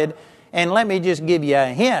started. And let me just give you a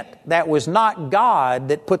hint. That was not God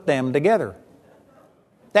that put them together.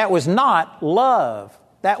 That was not love.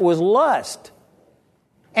 That was lust.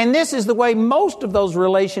 And this is the way most of those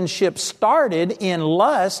relationships started, in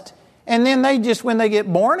lust. And then they just, when they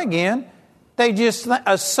get born again, they just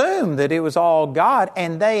assume that it was all God,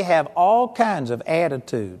 and they have all kinds of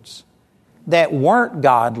attitudes that weren't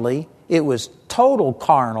godly. It was total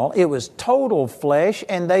carnal. It was total flesh,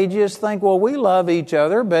 and they just think, well, we love each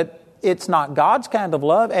other, but it's not God's kind of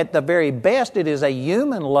love. At the very best, it is a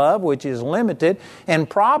human love, which is limited, and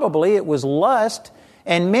probably it was lust,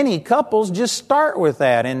 and many couples just start with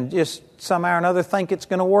that and just somehow or another think it's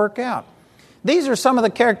going to work out. These are some of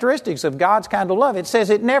the characteristics of God's kind of love. It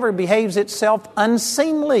says it never behaves itself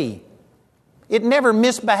unseemly. It never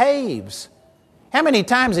misbehaves. How many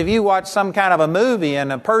times have you watched some kind of a movie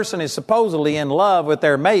and a person is supposedly in love with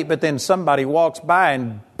their mate, but then somebody walks by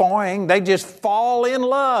and boing, they just fall in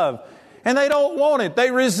love. And they don't want it.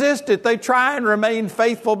 They resist it. They try and remain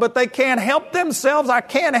faithful, but they can't help themselves. I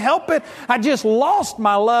can't help it. I just lost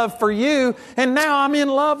my love for you, and now I'm in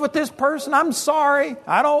love with this person. I'm sorry.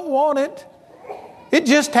 I don't want it. It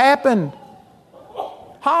just happened.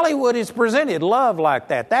 Hollywood has presented love like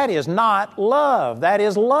that. That is not love. That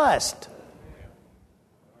is lust.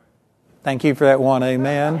 Thank you for that one,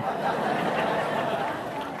 amen.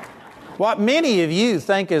 What many of you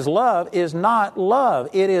think is love is not love.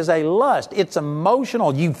 It is a lust. It's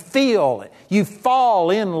emotional. You feel it. You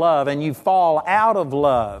fall in love and you fall out of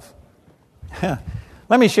love.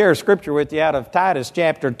 Let me share a scripture with you out of Titus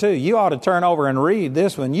chapter 2. You ought to turn over and read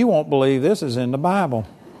this one. You won't believe this is in the Bible.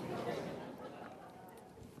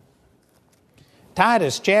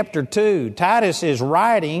 Titus chapter 2. Titus is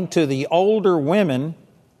writing to the older women.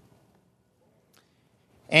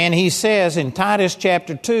 And he says in Titus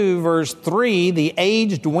chapter 2, verse 3, the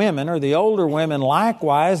aged women, or the older women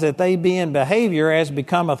likewise, that they be in behavior as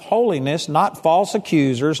becometh holiness, not false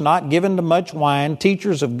accusers, not given to much wine,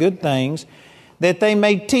 teachers of good things, that they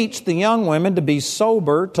may teach the young women to be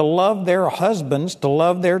sober, to love their husbands, to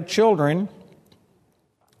love their children,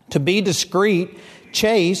 to be discreet,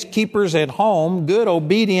 chaste, keepers at home, good,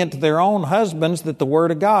 obedient to their own husbands, that the word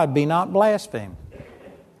of God be not blasphemed.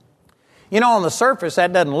 You know, on the surface,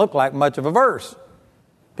 that doesn't look like much of a verse.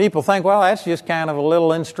 People think, well, that's just kind of a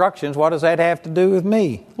little instructions. What does that have to do with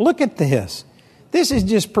me? Look at this. This is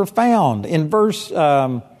just profound. In verse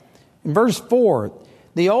 4,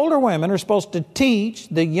 the older women are supposed to teach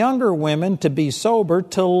the younger women to be sober,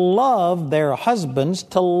 to love their husbands,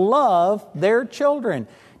 to love their children.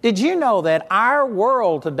 Did you know that our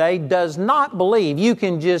world today does not believe you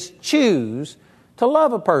can just choose to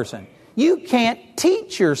love a person? You can't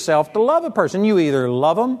teach yourself to love a person. You either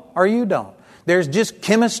love them or you don't. There's just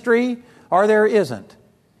chemistry or there isn't.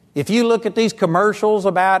 If you look at these commercials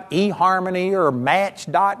about eHarmony or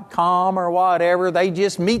Match.com or whatever, they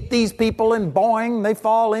just meet these people and boing, they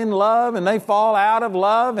fall in love and they fall out of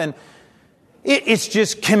love, and it's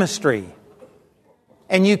just chemistry.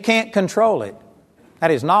 And you can't control it. That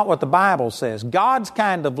is not what the Bible says. God's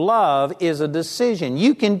kind of love is a decision.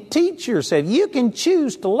 You can teach yourself. You can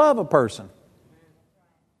choose to love a person.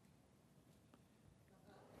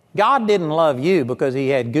 God didn't love you because He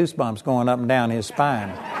had goosebumps going up and down His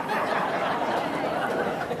spine.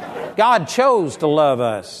 God chose to love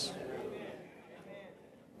us.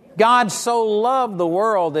 God so loved the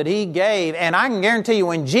world that He gave. And I can guarantee you,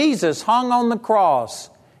 when Jesus hung on the cross,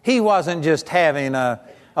 He wasn't just having a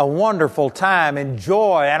wonderful time and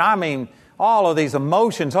joy, and I mean all of these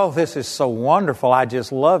emotions. Oh, this is so wonderful. I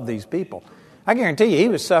just love these people. I guarantee you, He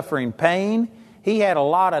was suffering pain. He had a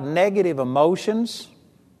lot of negative emotions.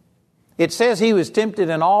 It says He was tempted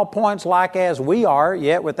in all points like as we are,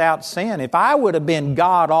 yet without sin. If I would have been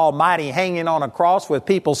God Almighty hanging on a cross with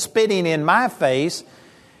people spitting in my face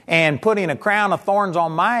and putting a crown of thorns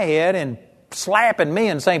on my head and slapping me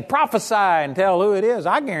and saying, prophesy and tell who it is,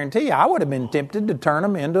 I guarantee you I would have been tempted to turn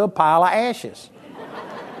them into a pile of ashes.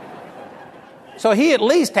 So He at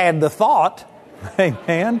least had the thought.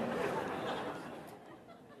 Amen.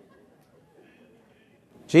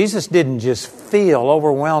 Jesus didn't just feel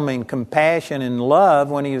overwhelming compassion and love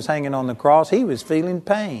when He was hanging on the cross. He was feeling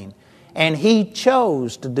pain. And He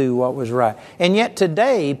chose to do what was right. And yet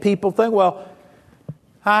today people think, well,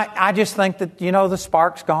 I just think that, the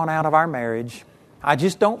spark's gone out of our marriage. I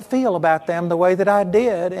just don't feel about them the way that I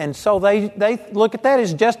did. And so they look at that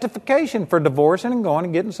as justification for divorcing and going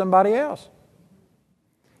and getting somebody else.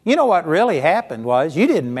 You know what really happened was you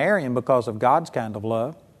didn't marry him because of God's kind of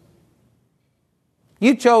love.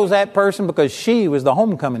 You chose that person because she was the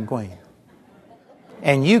homecoming queen.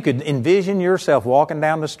 And you could envision yourself walking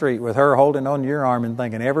down the street with her holding on to your arm and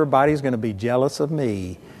thinking, everybody's going to be jealous of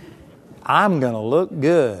me. I'm going to look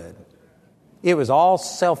good. It was all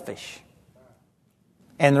selfish.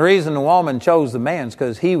 And the reason the woman chose the man is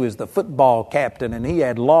because he was the football captain and he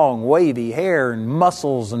had long wavy hair and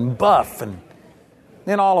muscles and buff. And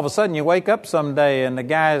then all of a sudden you wake up someday and the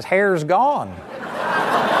guy's hair's gone.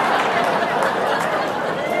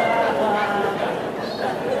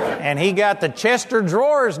 And he got the Chester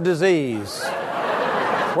drawers disease,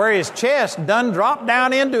 where his chest done dropped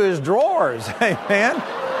down into his drawers. Amen.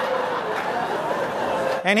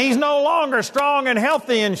 And he's no longer strong and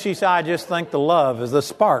healthy. And she said, I just think the love is the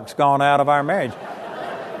spark's gone out of our marriage.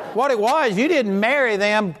 What it was, you didn't marry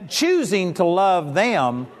them choosing to love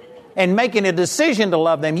them and making a decision to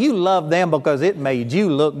love them. You loved them because it made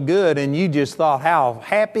you look good. And you just thought, how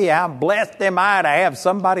happy, how blessed am I to have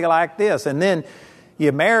somebody like this. And then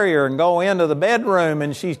you marry her and go into the bedroom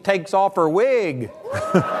and she takes off her wig.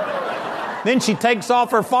 Then she takes off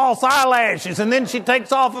her false eyelashes, and then she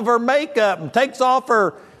takes off of her makeup and takes off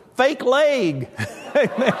her fake leg.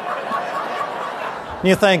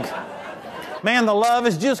 You think, man, the love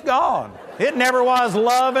is just gone. It never was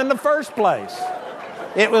love in the first place.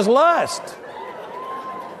 It was lust.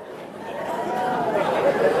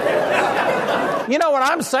 You know what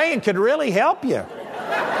I'm saying could really help you.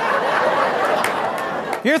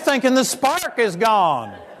 You're thinking the spark is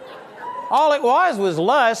gone. All it was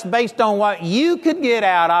lust based on what you could get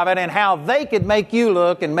out of it and how they could make you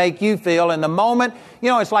look and make you feel. In the moment,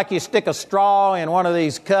 it's like you stick a straw in one of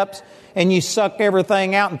these cups and you suck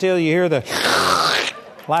everything out until you hear the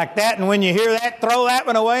like that. And when you hear that, throw that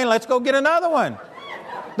one away and let's go get another one.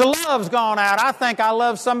 The love's gone out. I think I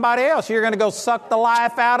love somebody else. You're going to go suck the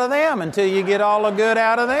life out of them until you get all the good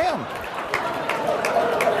out of them.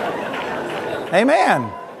 Amen.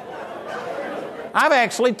 I've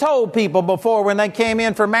actually told people before when they came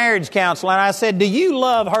in for marriage counseling, I said, do you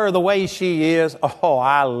love her the way she is? Oh,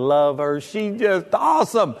 I love her. She's just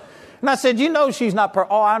awesome. And I said, she's not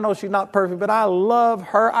perfect. Oh, I know she's not perfect, but I love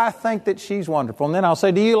her. I think that she's wonderful. And then I'll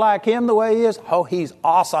say, do you like him the way he is? Oh, he's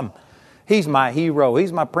awesome. He's my hero.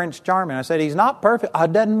 He's my Prince Charming. I said, he's not perfect. Oh,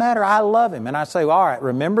 it doesn't matter. I love him. And I say, well, all right,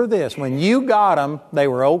 remember this. When you got them, they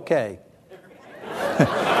were okay.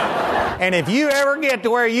 And if you ever get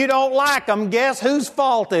to where you don't like them, guess whose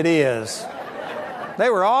fault it is? They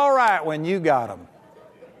were all right when you got them.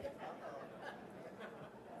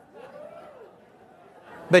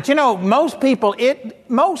 But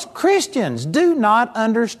most Christians do not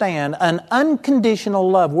understand an unconditional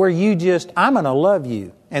love where I'm going to love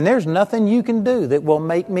you. And there's nothing you can do that will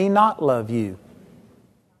make me not love you.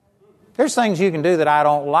 There's things you can do that I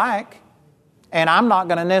don't like. And I'm not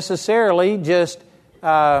going to necessarily just...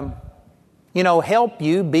 help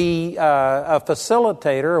you be a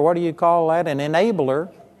facilitator, or what do you call that, an enabler.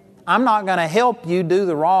 I'm not going to help you do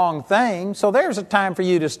the wrong thing. So there's a time for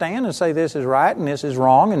you to stand and say this is right and this is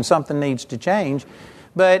wrong and something needs to change.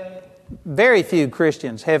 But very few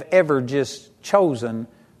Christians have ever just chosen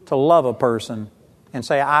to love a person and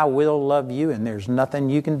say, I will love you and there's nothing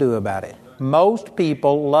you can do about it. Most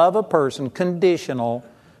people love a person conditional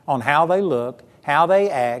on how they look, how they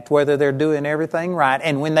act, whether they're doing everything right.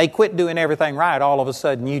 And when they quit doing everything right, all of a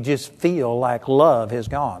sudden you just feel like love has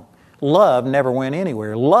gone. Love never went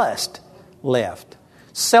anywhere. Lust left.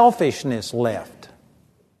 Selfishness left.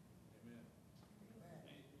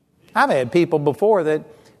 I've had people before that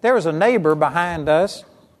there was a neighbor behind us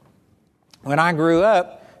when I grew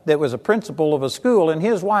up that was a principal of a school, and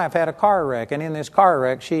his wife had a car wreck. And in this car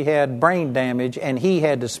wreck, she had brain damage, and he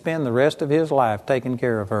had to spend the rest of his life taking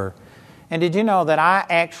care of her. And did you know that I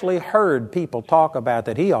actually heard people talk about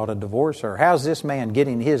that he ought to divorce her? How's this man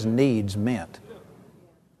getting his needs met?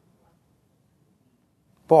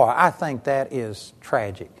 Boy, I think that is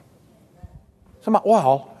tragic. Somebody,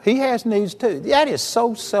 well, he has needs too. That is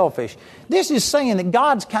so selfish. This is saying that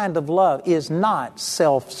God's kind of love is not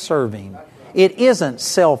self-serving. It isn't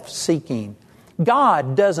self-seeking.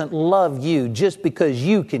 God doesn't love you just because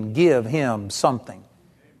you can give Him something.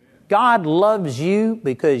 God loves you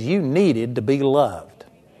because you needed to be loved.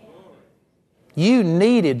 You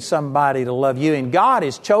needed somebody to love you, and God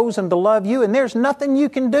has chosen to love you, and there's nothing you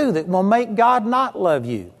can do that will make God not love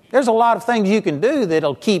you. There's a lot of things you can do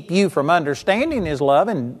that'll keep you from understanding His love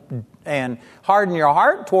and harden your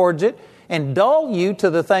heart towards it and dull you to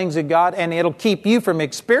the things of God, and it'll keep you from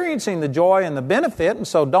experiencing the joy and the benefit, and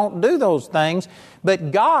so don't do those things.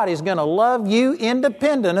 But God is going to love you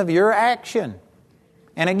independent of your action.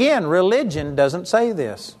 And again, religion doesn't say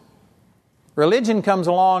this. Religion comes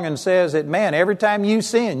along and says that, man, every time you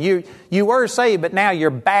sin, you were saved, but now you're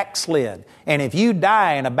backslid. And if you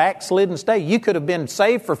die in a backslidden state, you could have been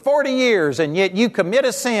saved for 40 years, and yet you commit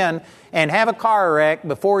a sin and have a car wreck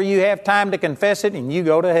before you have time to confess it, and you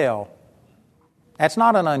go to hell. That's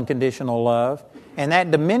not an unconditional love, and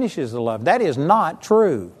that diminishes the love. That is not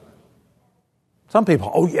true. Some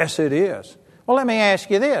people, oh, yes, it is. Well, let me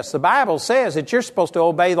ask you this. The Bible says that you're supposed to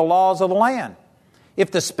obey the laws of the land.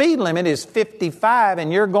 If the speed limit is 55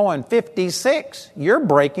 and you're going 56, you're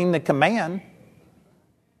breaking the command.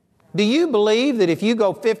 Do you believe that if you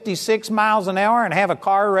go 56 miles an hour and have a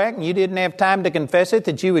car wreck and you didn't have time to confess it,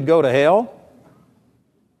 that you would go to hell?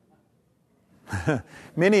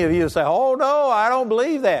 Many of you say, oh no, I don't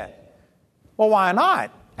believe that. Well, why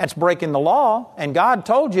not? That's breaking the law, and God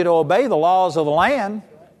told you to obey the laws of the land.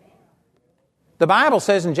 The Bible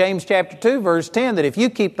says in James chapter 2, verse 10, that if you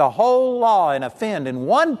keep the whole law and offend in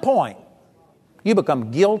one point, you become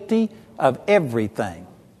guilty of everything.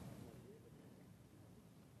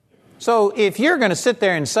 So if you're going to sit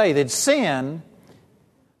there and say that sin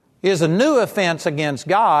is a new offense against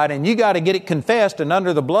God and you got to get it confessed and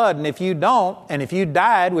under the blood, and if you don't, and if you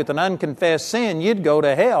died with an unconfessed sin, you'd go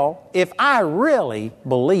to hell. If I really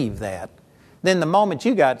believe that, then the moment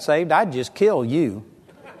you got saved, I'd just kill you.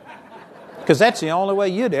 Because that's the only way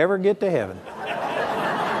you'd ever get to heaven.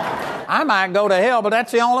 I might go to hell, but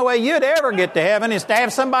that's the only way you'd ever get to heaven is to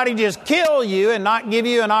have somebody just kill you and not give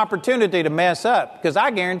you an opportunity to mess up. Because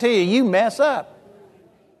I guarantee you mess up.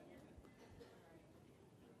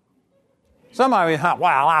 Somebody,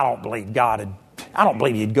 well, I don't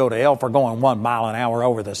believe you'd go to hell for going 1 mile an hour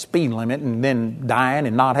over the speed limit and then dying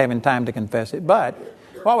and not having time to confess it. But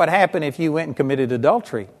what would happen if you went and committed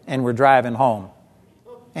adultery and were driving home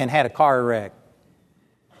and had a car wreck?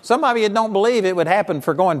 Some of you don't believe it would happen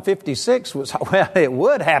for going 56. Well, it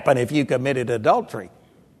would happen if you committed adultery.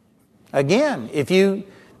 Again, if you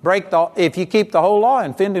keep the whole law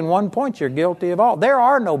and offend in one point, you're guilty of all. There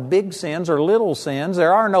are no big sins or little sins.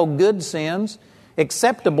 There are no good sins,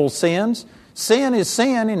 acceptable sins. Sin is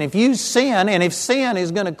sin, and if you sin, and if sin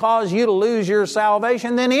is going to cause you to lose your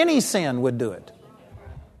salvation, then any sin would do it.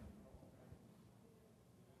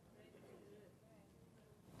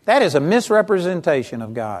 That is a misrepresentation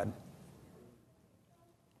of God.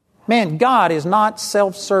 Man, God is not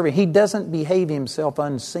self-serving. He doesn't behave Himself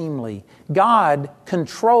unseemly. God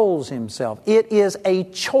controls Himself. It is a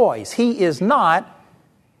choice. He is not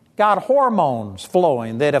got hormones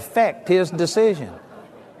flowing that affect His decision.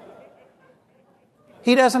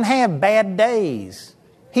 He doesn't have bad days.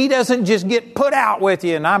 He doesn't just get put out with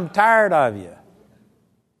you and I'm tired of you.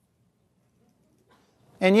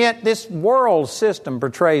 And yet this world system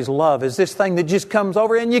portrays love as this thing that just comes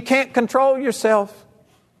over and you can't control yourself.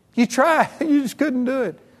 You try, you just couldn't do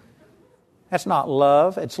it. That's not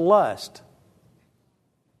love, it's lust.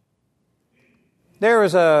 There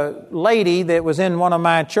was a lady that was in one of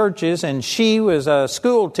my churches, and she was a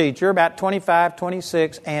school teacher, about 25,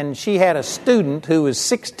 26, and she had a student who was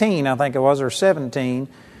 16, I think it was, or 17,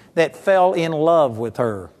 that fell in love with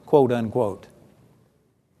her, quote unquote.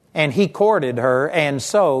 And he courted her, and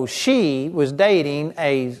so she was dating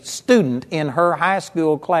a student in her high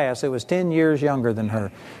school class that was 10 years younger than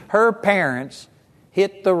her. Her parents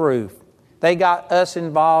hit the roof. They got us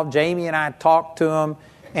involved. Jamie and I talked to them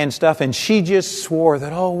and stuff, and she just swore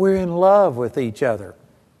that, we're in love with each other.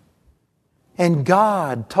 And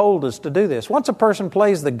God told us to do this. Once a person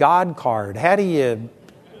plays the God card, how do you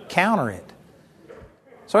counter it?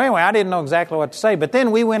 So anyway, I didn't know exactly what to say. But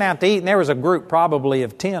then we went out to eat, and there was a group probably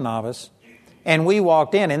of 10 of us. And we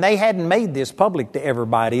walked in, and they hadn't made this public to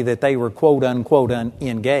everybody that they were quote-unquote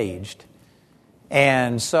engaged.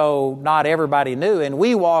 And so not everybody knew. And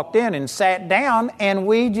we walked in and sat down, and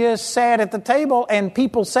we just sat at the table, and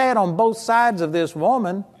people sat on both sides of this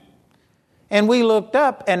woman. And we looked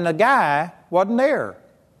up, and the guy wasn't there.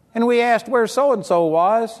 And we asked where so-and-so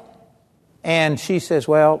was. And she says,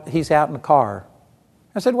 well, he's out in the car.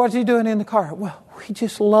 I said, what's he doing in the car? Well, we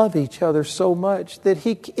just love each other so much that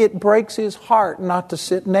it breaks his heart not to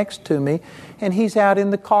sit next to me. And he's out in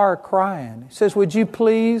the car crying. He says, would you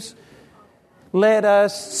please let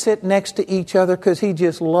us sit next to each other because he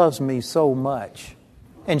just loves me so much.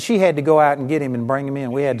 And she had to go out and get him and bring him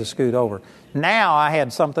in. We had to scoot over. Now I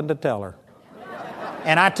had something to tell her.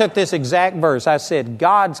 And I took this exact verse. I said,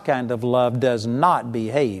 God's kind of love does not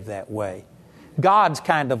behave that way. God's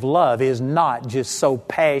kind of love is not just so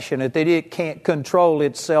passionate that it can't control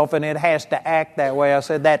itself and it has to act that way. I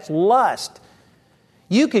said, that's lust.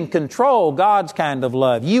 You can control God's kind of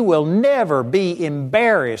love. You will never be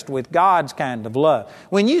embarrassed with God's kind of love.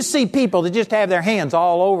 When you see people that just have their hands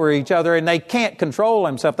all over each other and they can't control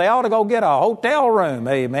themselves, they ought to go get a hotel room,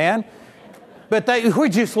 amen. But we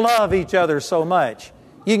just love each other so much.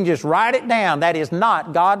 You can just write it down. That is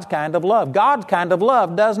not God's kind of love. God's kind of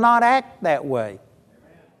love does not act that way.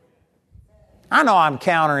 I know I'm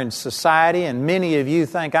countering society, and many of you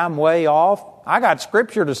think I'm way off. I got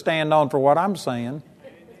Scripture to stand on for what I'm saying.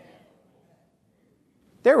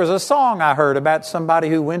 There was a song I heard about somebody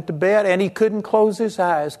who went to bed and he couldn't close his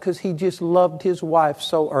eyes because he just loved his wife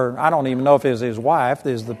so, or I don't even know if it was his wife,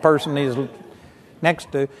 is the person he's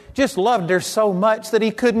next to, just loved her so much that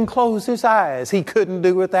he couldn't close his eyes. He couldn't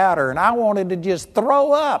do without her. And I wanted to just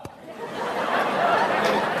throw up.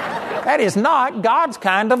 That is not God's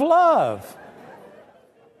kind of love.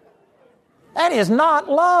 That is not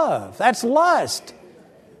love. That's lust.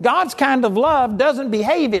 God's kind of love doesn't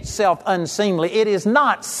behave itself unseemly. It is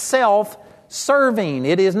not self-serving.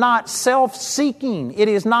 It is not self-seeking. It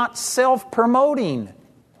is not self-promoting.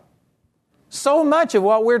 So much of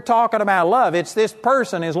what we're talking about love, it's this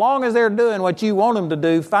person, as long as they're doing what you want them to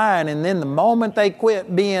do, fine. And then the moment they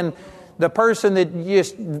quit being the person that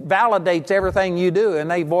just validates everything you do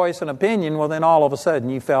and they voice an opinion, well, then all of a sudden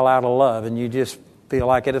you fell out of love and you just feel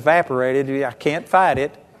like it evaporated. I can't fight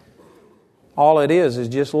it. All it is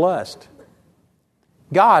just lust.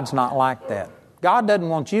 God's not like that. God doesn't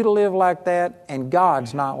want you to live like that, and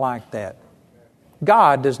God's not like that.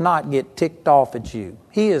 God does not get ticked off at you.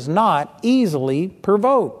 He is not easily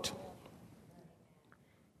provoked.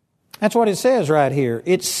 That's what it says right here.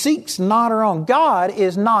 It seeks not her own. God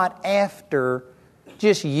is not after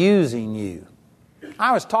just using you.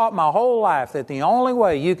 I was taught my whole life that the only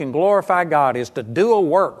way you can glorify God is to do a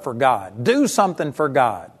work for God. Do something for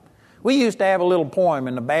God. We used to have a little poem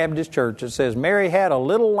in the Baptist church that says, Mary had a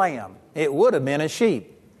little lamb. It would have been a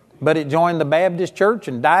sheep, but it joined the Baptist church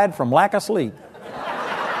and died from lack of sleep.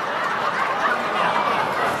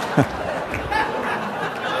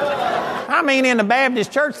 I mean, in the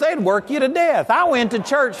Baptist church, they'd work you to death. I went to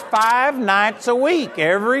church 5 nights a week,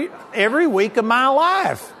 every week of my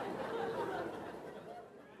life.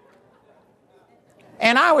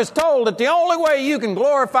 And I was told that the only way you can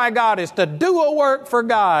glorify God is to do a work for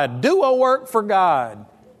God. Do a work for God.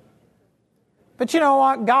 But you know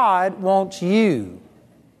what? God wants you,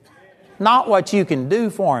 not what you can do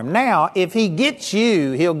for Him. Now, if He gets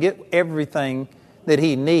you, He'll get everything that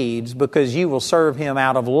He needs because you will serve Him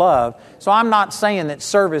out of love. So I'm not saying that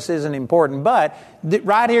service isn't important, but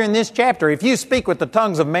right here in this chapter, if you speak with the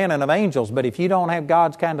tongues of men and of angels, but if you don't have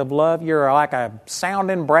God's kind of love, you're like a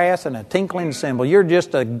sounding brass and a tinkling cymbal. You're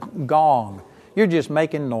just a gong. You're just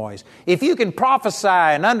making noise. If you can prophesy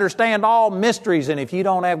and understand all mysteries, and if you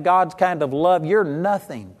don't have God's kind of love, you're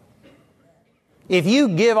nothing. If you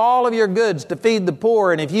give all of your goods to feed the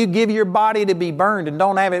poor, and if you give your body to be burned and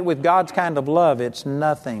don't have it with God's kind of love, it's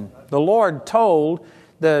nothing. The Lord told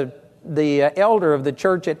the elder of the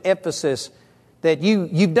church at Ephesus that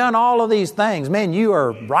you've done all of these things. Man, you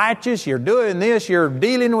are righteous, you're doing this, you're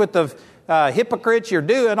dealing with the hypocrites, you're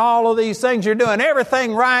doing all of these things, you're doing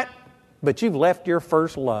everything right, but you've left your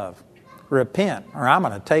first love. Repent, or I'm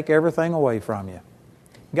going to take everything away from you.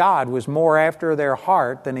 God was more after their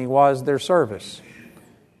heart than He was their service.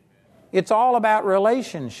 It's all about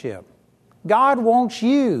relationship. God wants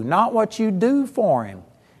you, not what you do for Him.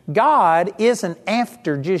 God isn't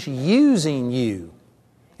after just using you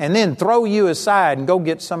and then throw you aside and go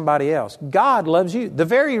get somebody else. God loves you. The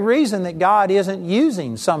very reason that God isn't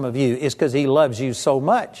using some of you is because He loves you so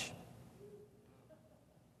much.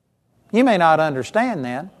 You may not understand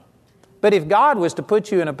that. But if God was to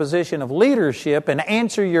put you in a position of leadership and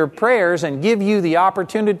answer your prayers and give you the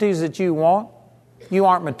opportunities that you want, you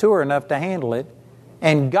aren't mature enough to handle it.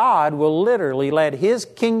 And God will literally let His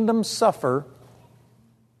kingdom suffer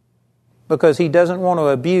because He doesn't want to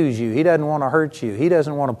abuse you. He doesn't want to hurt you. He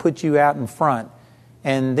doesn't want to put you out in front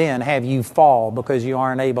and then have you fall because you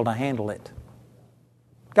aren't able to handle it.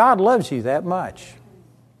 God loves you that much.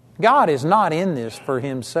 God is not in this for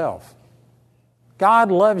Himself.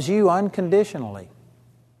 God loves you unconditionally.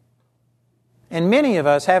 And many of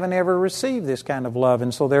us haven't ever received this kind of love,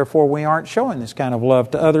 and so therefore we aren't showing this kind of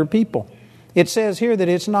love to other people. It says here that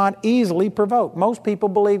it's not easily provoked. Most people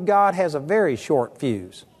believe God has a very short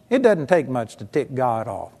fuse. It doesn't take much to tick God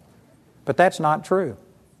off. But that's not true.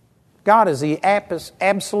 God is the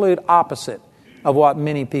absolute opposite of what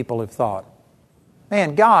many people have thought.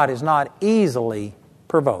 Man, God is not easily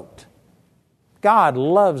provoked. God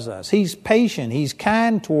loves us. He's patient. He's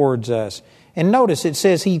kind towards us. And notice it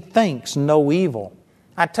says He thinks no evil.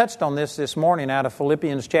 I touched on this morning out of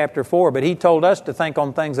Philippians chapter 4, but He told us to think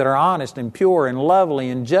on things that are honest and pure and lovely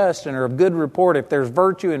and just and are of good report. If there's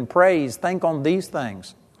virtue and praise, think on these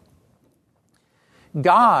things.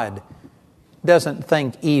 God doesn't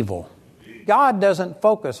think evil. God doesn't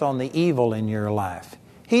focus on the evil in your life.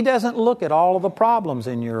 He doesn't look at all of the problems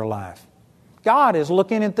in your life. God is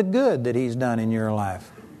looking at the good that He's done in your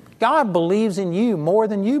life. God believes in you more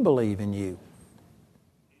than you believe in you.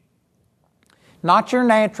 Not your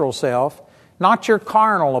natural self, not your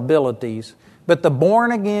carnal abilities, but the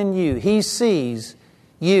born-again you. He sees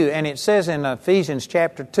you, and it says in Ephesians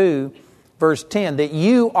chapter 2, verse 10, that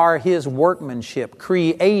you are His workmanship,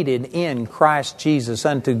 created in Christ Jesus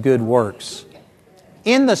unto good works.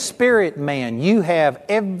 In the spirit man, you have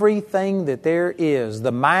everything that there is.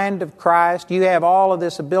 The mind of Christ, you have all of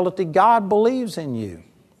this ability. God believes in you.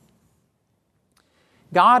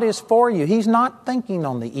 God is for you. He's not thinking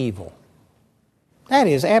on the evil. That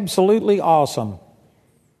is absolutely awesome.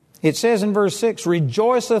 It says in verse 6,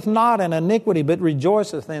 rejoiceth not in iniquity, but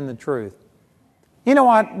rejoiceth in the truth. You know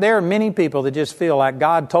what? There are many people that just feel like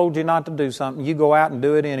God told you not to do something. You go out and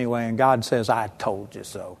do it anyway, and God says, I told you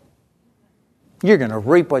so. You're going to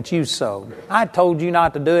reap what you sowed. I told you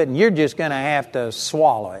not to do it, and you're just going to have to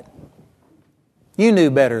swallow it. You knew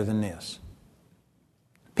better than this.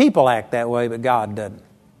 People act that way, but God doesn't.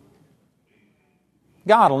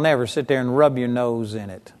 God will never sit there and rub your nose in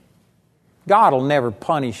it. God will never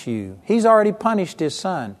punish you. He's already punished His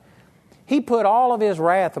Son. He put all of His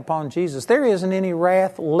wrath upon Jesus. There isn't any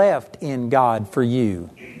wrath left in God for you.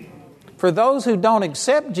 For those who don't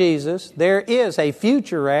accept Jesus, there is a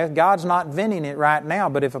future wrath. God's not venting it right now.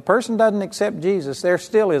 But if a person doesn't accept Jesus, there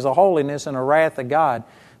still is a holiness and a wrath of God.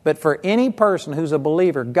 But for any person who's a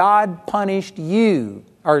believer, God punished you,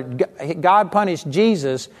 or God punished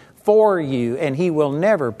Jesus for you, and He will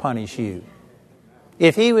never punish you.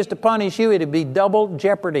 If He was to punish you, it would be double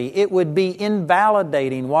jeopardy. It would be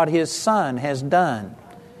invalidating what His Son has done.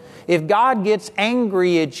 If God gets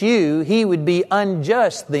angry at you, He would be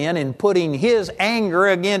unjust then in putting His anger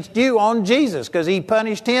against you on Jesus, because He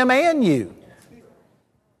punished Him and you.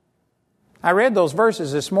 I read those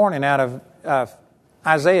verses this morning out of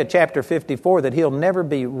Isaiah chapter 54, that He'll never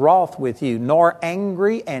be wroth with you, nor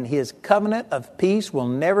angry, and His covenant of peace will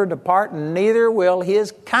never depart, neither will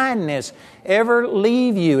His kindness ever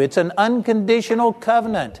leave you. It's an unconditional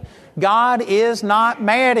covenant. God is not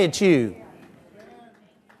mad at you.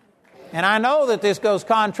 And I know that this goes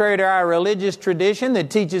contrary to our religious tradition that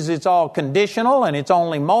teaches it's all conditional and it's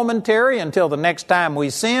only momentary until the next time we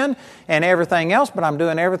sin and everything else, but I'm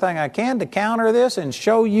doing everything I can to counter this and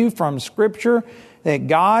show you from Scripture that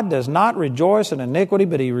God does not rejoice in iniquity,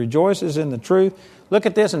 but He rejoices in the truth. Look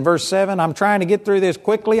at this in verse 7. I'm trying to get through this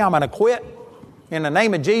quickly. I'm going to quit in the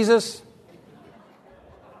name of Jesus.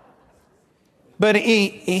 But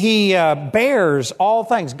He bears all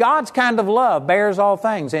things. God's kind of love bears all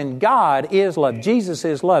things. And God is love. Jesus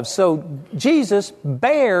is love. So Jesus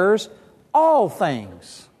bears all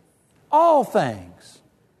things. All things.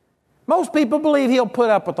 Most people believe He'll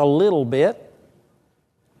put up with a little bit,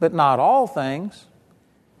 but not all things.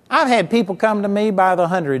 I've had people come to me by the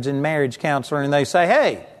hundreds in marriage counseling, and they say,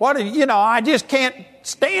 hey, I just can't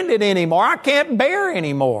stand it anymore. I can't bear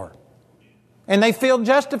anymore. And they feel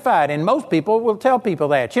justified. And most people will tell people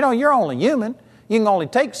that. You're only human. You can only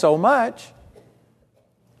take so much.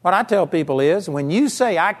 What I tell people is, when you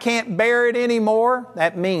say, I can't bear it anymore,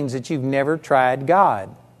 that means that you've never tried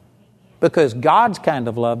God. Because God's kind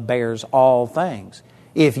of love bears all things.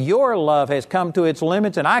 If your love has come to its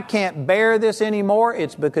limits and I can't bear this anymore,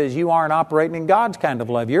 it's because you aren't operating in God's kind of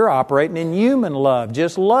love. You're operating in human love,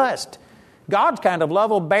 just lust. God's kind of love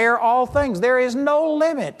will bear all things. There is no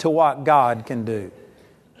limit to what God can do.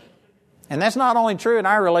 And that's not only true in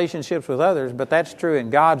our relationships with others, but that's true in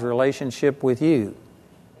God's relationship with you.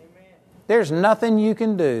 There's nothing you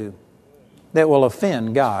can do that will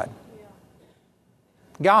offend God.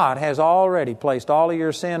 God has already placed all of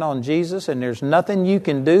your sin on Jesus, and there's nothing you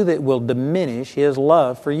can do that will diminish His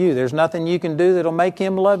love for you. There's nothing you can do that will make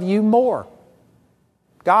Him love you more.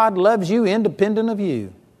 God loves you independent of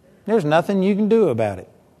you. There's nothing you can do about it.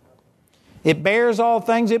 It bears all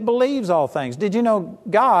things. It believes all things. Did you know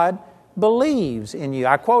God believes in you?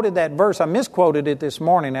 I quoted that verse. I misquoted it this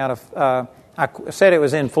morning out of... I said it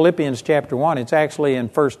was in Philippians chapter 1. It's actually in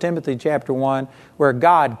 1 Timothy chapter 1, where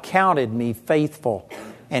God counted me faithful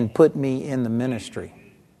and put me in the ministry.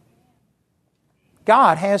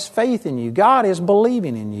 God has faith in you. God is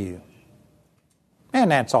believing in you.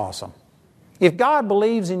 And that's awesome. If God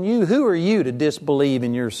believes in you, who are you to disbelieve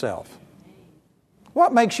in yourself?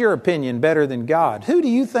 What makes your opinion better than God? Who do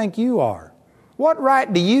you think you are? What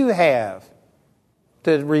right do you have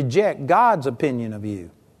to reject God's opinion of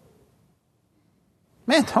you?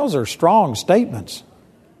 Man, those are strong statements.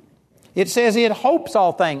 It says it hopes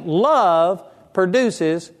all things. Love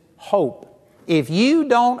produces hope. If you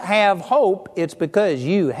don't have hope, it's because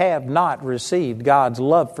you have not received God's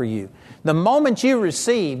love for you. The moment you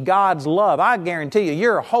receive God's love, I guarantee you,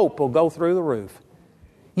 your hope will go through the roof.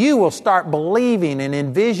 You will start believing and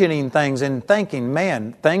envisioning things and thinking,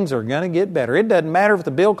 man, things are going to get better. It doesn't matter if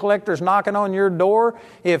the bill collector's knocking on your door,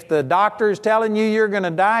 if the doctor's telling you you're going to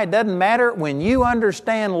die. It doesn't matter. When you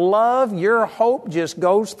understand love, your hope just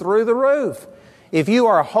goes through the roof. If you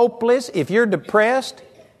are hopeless, if you're depressed,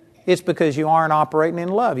 it's because you aren't operating in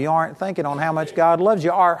love. You aren't thinking on how much God loves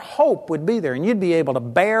you. Our hope would be there, and you'd be able to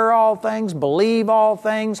bear all things, believe all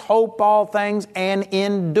things, hope all things, and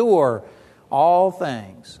endure all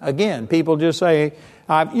things. Again, people just say,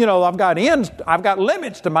 I've got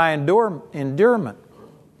limits to my endurance.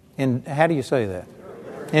 How do you say that?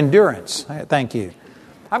 Endurance. Thank you.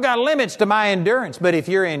 I've got limits to my endurance. But if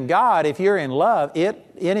you're in God, if you're in love, it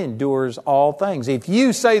endures all things. If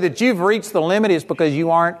you say that you've reached the limit, it's because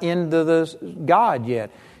you aren't into the God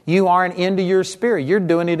yet. You aren't into your spirit. You're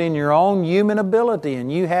doing it in your own human ability,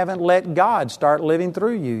 and you haven't let God start living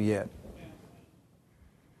through you yet.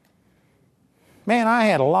 Man, I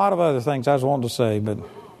had a lot of other things I was wanting to say, but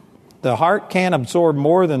the heart can't absorb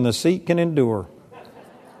more than the seat can endure.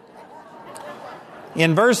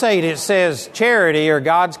 In verse 8 it says, charity, or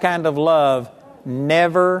God's kind of love,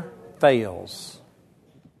 never fails.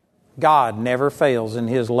 God never fails in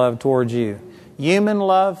His love towards you. Human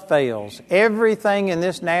love fails. Everything in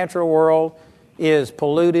this natural world is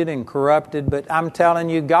polluted and corrupted, but I'm telling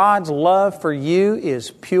you, God's love for you is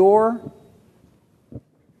pure.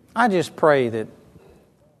 I just pray that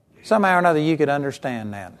somehow or another you could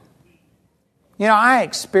understand that. You know, I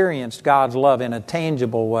experienced God's love in a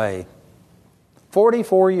tangible way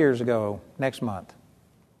 44 years ago next month.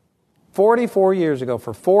 44 years ago,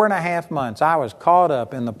 for 4.5 months, I was caught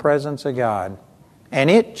up in the presence of God, and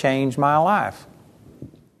it changed my life.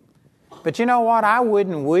 But you know what? I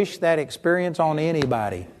wouldn't wish that experience on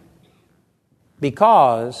anybody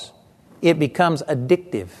because it becomes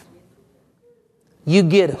addictive. You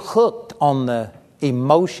get hooked on the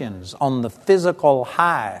emotions, on the physical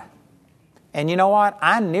high. And you know what?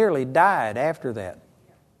 I nearly died after that.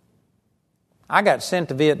 I got sent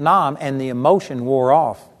to Vietnam and the emotion wore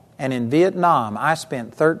off. And in Vietnam, I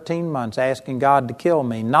spent 13 months asking God to kill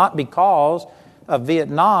me, not because of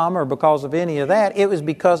Vietnam or because of any of that. It was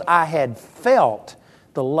because I had felt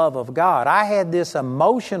the love of God. I had this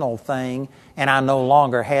emotional thing and I no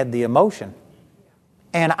longer had the emotion.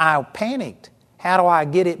 And I panicked. How do I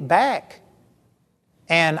get it back?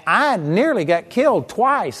 And I nearly got killed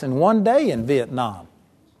twice in one day in Vietnam.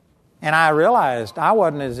 And I realized I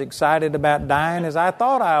wasn't as excited about dying as I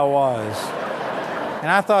thought I was. And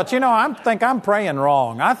I thought, I think I'm praying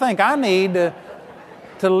wrong. I think I need to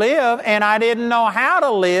live, and I didn't know how to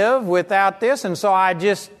live without this, and so I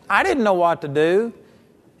didn't know what to do.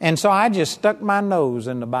 And so I just stuck my nose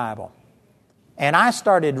in the Bible. And I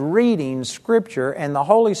started reading Scripture, and the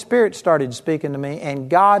Holy Spirit started speaking to me, and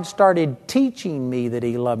God started teaching me that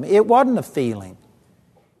He loved me. It wasn't a feeling.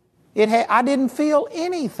 I didn't feel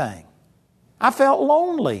anything. I felt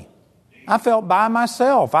lonely. I felt by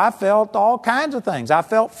myself. I felt all kinds of things. I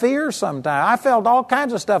felt fear sometimes. I felt all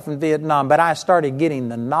kinds of stuff in Vietnam, but I started getting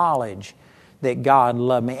the knowledge that God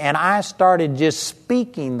loved me. And I started just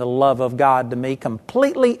speaking the love of God to me,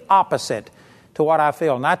 completely opposite to what I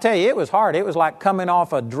feel. And I tell you, it was hard. It was like coming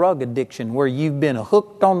off a drug addiction where you've been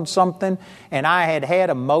hooked on something, and I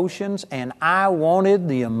had emotions, and I wanted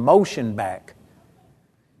the emotion back.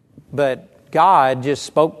 But God just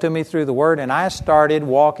spoke to me through the Word, and I started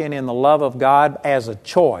walking in the love of God as a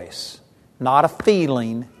choice, not a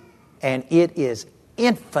feeling, and it is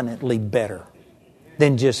infinitely better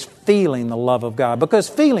than just feeling the love of God, because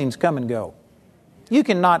feelings come and go. You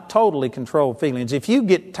cannot totally control feelings. If you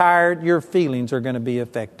get tired, your feelings are going to be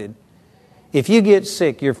affected. If you get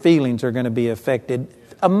sick, your feelings are going to be affected.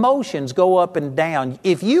 Emotions go up and down.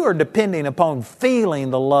 If you are depending upon feeling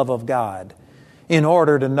the love of God in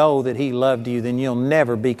order to know that He loved you, then you'll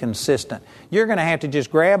never be consistent. You're going to have to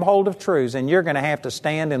just grab hold of truths, and you're going to have to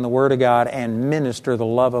stand in the Word of God and minister the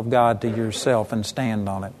love of God to yourself and stand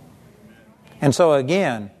on it. And so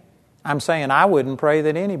again, I'm saying I wouldn't pray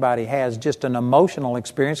that anybody has just an emotional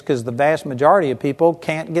experience, because the vast majority of people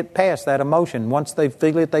can't get past that emotion. Once they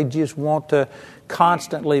feel it, they just want to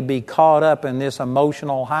constantly be caught up in this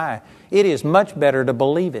emotional high. It is much better to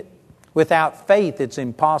believe it. Without faith, it's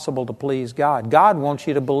impossible to please God. God wants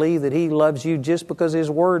you to believe that He loves you just because His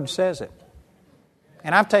Word says it.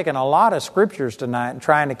 And I've taken a lot of scriptures tonight and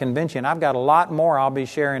trying to convince you, and I've got a lot more I'll be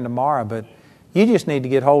sharing tomorrow, but you just need to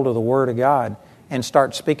get hold of the Word of God and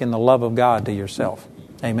start speaking the love of God to yourself.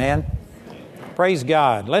 Amen? Praise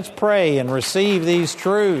God. Let's pray and receive these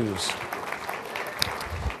truths.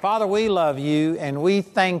 Father, we love You, and we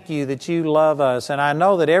thank You that You love us. And I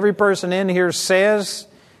know that every person in here says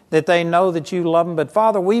that they know that You love them. But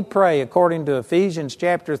Father, we pray, according to Ephesians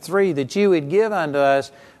chapter 3, that You would give unto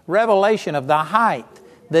us revelation of the height,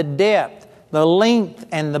 the depth, the length,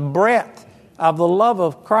 and the breadth of the love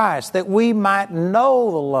of Christ, that we might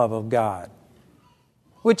know the love of God,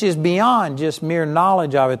 which is beyond just mere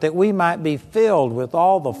knowledge of it, that we might be filled with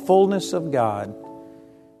all the fullness of God.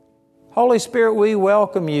 Holy Spirit, we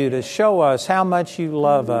welcome You to show us how much You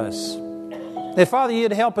love us. That, Father,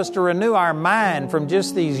 You'd help us to renew our mind from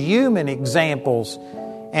just these human examples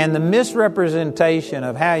and the misrepresentation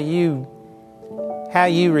of how you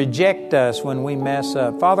reject us when we mess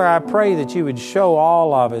up. Father, I pray that You would show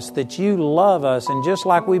all of us that You love us, and just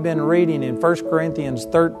like we've been reading in 1 Corinthians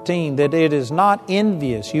 13, that it is not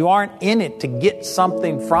envious. You aren't in it to get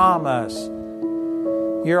something from us.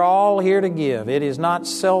 You're all here to give. It is not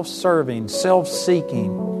self-serving,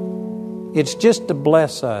 self-seeking. It's just to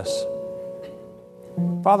bless us.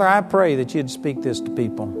 Father, I pray that You'd speak this to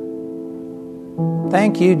people.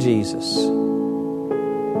 Thank You, Jesus.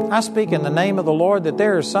 I speak in the name of the Lord that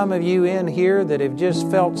there are some of you in here that have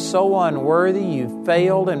just felt so unworthy, you've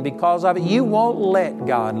failed, and because of it, you won't let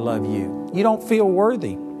God love you. You don't feel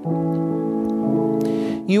worthy.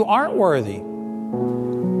 You aren't worthy.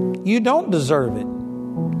 You don't deserve it.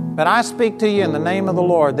 But I speak to you in the name of the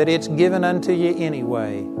Lord that it's given unto you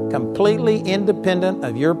anyway, completely independent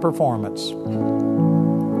of your performance.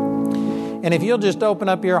 And if you'll just open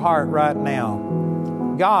up your heart right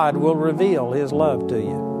now, God will reveal His love to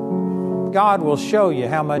you. God will show you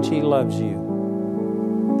how much He loves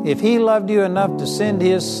you. If He loved you enough to send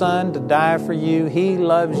His Son to die for you, He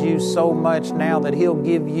loves you so much now that He'll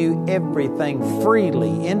give you everything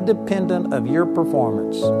freely, independent of your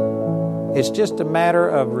performance. It's just a matter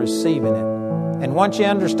of receiving it. And once you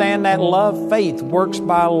understand that love, faith works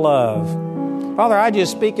by love. Father, I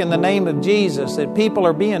just speak in the name of Jesus that people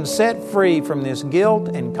are being set free from this guilt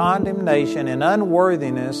and condemnation and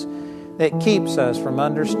unworthiness that keeps us from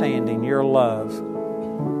understanding your love.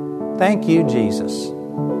 Thank you, Jesus.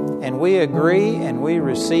 And we agree and we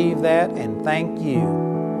receive that, and thank you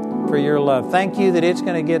for your love. Thank you that it's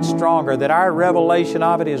going to get stronger, that our revelation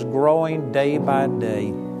of it is growing day by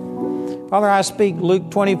day. Father, I speak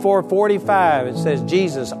Luke 24:45. It says,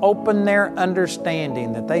 Jesus, open their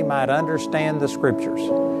understanding that they might understand the Scriptures.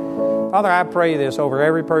 Father, I pray this over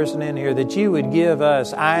every person in here, that you would give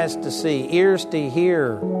us eyes to see, ears to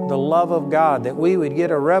hear the love of God, that we would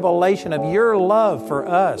get a revelation of your love for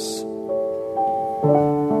us.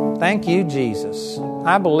 Thank you, Jesus.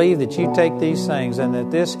 I believe that you take these things and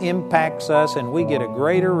that this impacts us and we get a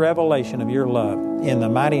greater revelation of your love. In the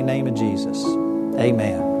mighty name of Jesus.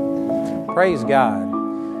 Amen. Praise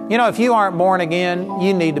God. You know, if you aren't born again,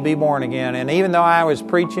 you need to be born again. And even though I was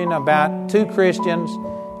preaching about two Christians,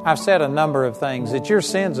 I've said a number of things, that your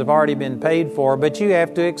sins have already been paid for, but you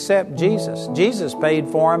have to accept Jesus. Jesus paid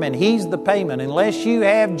for them, and He's the payment. Unless you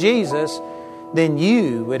have Jesus, then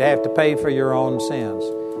you would have to pay for your own sins.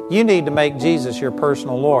 You need to make Jesus your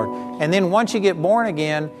personal Lord. And then once you get born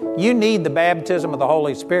again, you need the baptism of the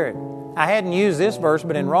Holy Spirit. I hadn't used this verse,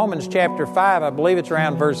 but in Romans chapter 5, I believe it's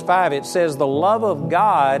around verse 5, it says, the love of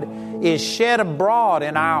God is shed abroad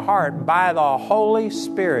in our heart by the Holy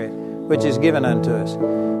Spirit, which is given unto us.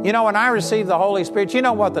 You know, when I received the Holy Spirit, you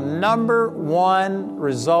know what the number one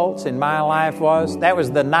results in my life was? That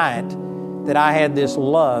was the night that I had this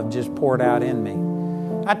love just poured out in me.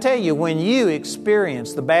 I tell you, when you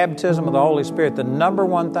experience the baptism of the Holy Spirit, the number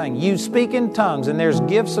one thing, you speak in tongues, and there's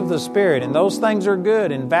gifts of the Spirit, and those things are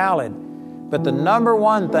good and valid. But the number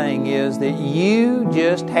one thing is that you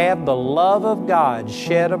just have the love of God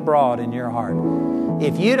shed abroad in your heart.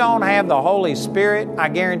 If you don't have the Holy Spirit, I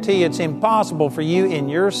guarantee you it's impossible for you in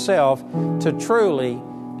yourself to truly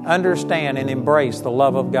understand and embrace the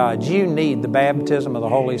love of God. You need the baptism of the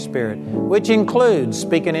Holy Spirit, which includes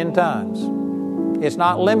speaking in tongues. It's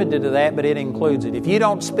not limited to that, but it includes it. If you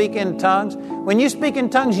don't speak in tongues, when you speak in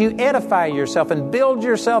tongues, you edify yourself and build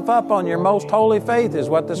yourself up on your most holy faith, is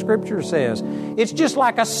what the Scripture says. It's just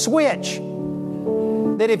like a switch.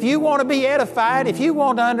 That if you want to be edified, if you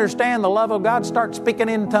want to understand the love of God, start speaking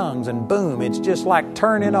in tongues, and boom, it's just like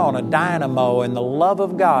turning on a dynamo, and the love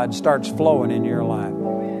of God starts flowing in your life.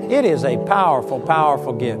 It is a powerful,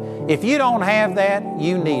 powerful gift. If you don't have that,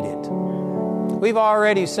 you need it. We've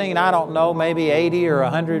already seen, I don't know, maybe 80 or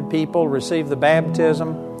 100 people receive the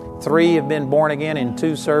baptism. 3 have been born again in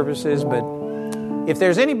 2 services. But if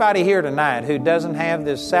there's anybody here tonight who doesn't have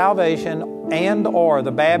this salvation and or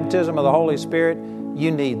the baptism of the Holy Spirit, you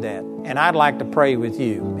need that. And I'd like to pray with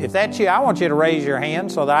you. If that's you, I want you to raise your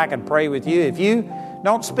hand so that I can pray with you. If you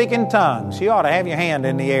don't speak in tongues, you ought to have your hand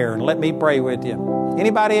in the air and let me pray with you.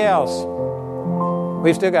 Anybody else?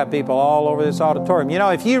 We've still got people all over this auditorium. You know,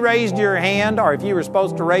 if you raised your hand, or if you were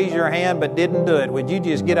supposed to raise your hand but didn't do it, would you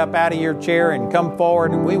just get up out of your chair and come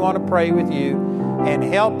forward, and we want to pray with you and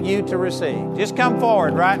help you to receive. Just come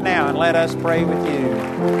forward right now and let us pray with you.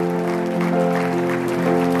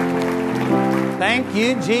 Thank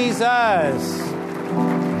you, Jesus.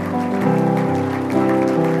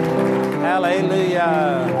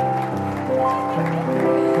 Hallelujah.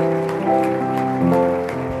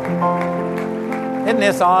 Isn't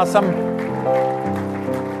this awesome?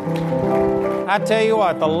 I tell you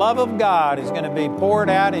what, the love of God is going to be poured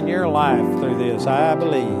out in your life through this, I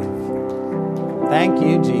believe. Thank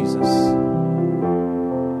you, Jesus.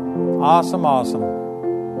 Awesome, awesome.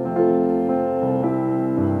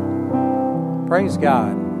 Praise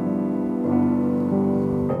God.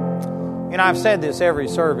 You know, I've said this every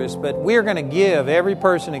service, but we're going to give every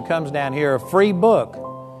person who comes down here a free book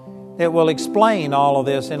that will explain all of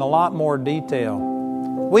this in a lot more detail.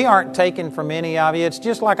 We aren't taking from any of you. It's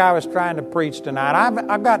just like I was trying to preach tonight.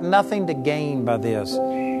 I've got nothing to gain by this.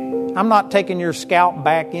 I'm not taking your scalp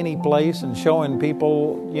back any place and showing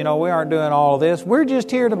people, we aren't doing all of this. We're just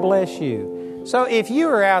here to bless you. So if you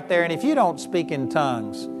are out there and if you don't speak in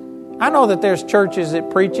tongues, I know that there's churches that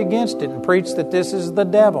preach against it and preach that this is the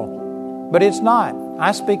devil. But it's not.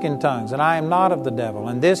 I speak in tongues and I am not of the devil.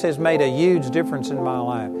 And this has made a huge difference in my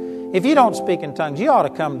life. If you don't speak in tongues, you ought to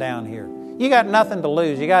come down here. You got nothing to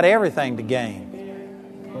lose. You got everything to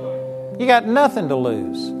gain. You got nothing to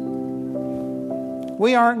lose.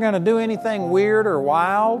 We aren't going to do anything weird or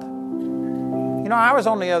wild. I was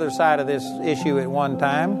on the other side of this issue at one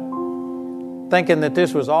time, thinking that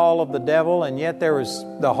this was all of the devil, and yet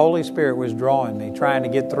the Holy Spirit was drawing me, trying to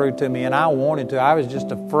get through to me, and I wanted to. I was just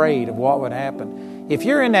afraid of what would happen. If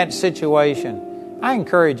you're in that situation, I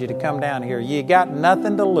encourage you to come down here. You got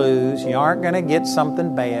nothing to lose. You aren't going to get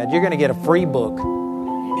something bad. You're going to get a free book.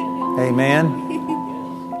 Amen.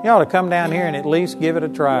 You ought to come down here and at least give it a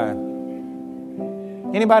try.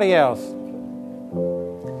 Anybody else?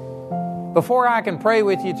 Before I can pray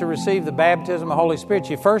with you to receive the baptism of the Holy Spirit,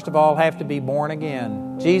 you first of all have to be born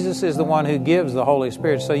again. Jesus is the one who gives the Holy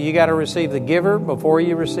Spirit. So you got to receive the giver before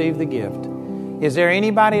you receive the gift. Is there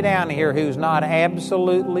anybody down here who's not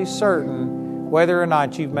absolutely certain whether or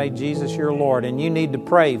not you've made Jesus your Lord, and you need to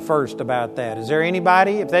pray first about that? Is there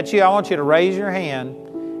anybody? If that's you, I want you to raise your hand,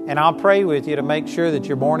 and I'll pray with you to make sure that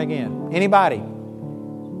you're born again. Anybody?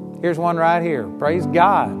 Here's one right here. Praise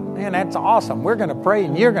God. Man, that's awesome. We're going to pray,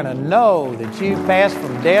 and you're going to know that you've passed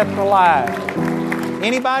from death to life.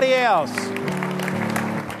 Anybody else?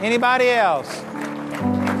 Anybody else?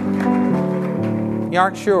 You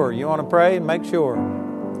aren't sure. You want to pray? Make sure.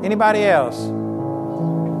 Anybody else?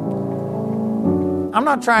 I'm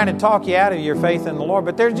not trying to talk you out of your faith in the Lord,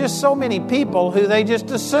 but there's just so many people who they just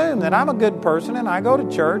assume that I'm a good person and I go to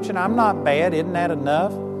church and I'm not bad. Isn't that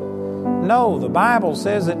enough? No, the Bible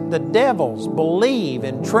says that the devils believe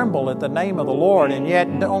and tremble at the name of the Lord, and yet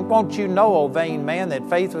won't you know, O vain man, that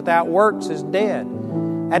faith without works is dead.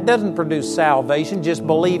 That doesn't produce salvation, just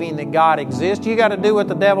believing that God exists. You got to do what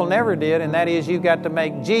the devil never did, and that is you got to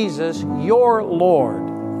make Jesus your Lord.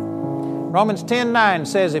 Romans 10:9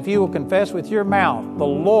 says, if you will confess with your mouth the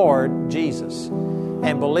Lord Jesus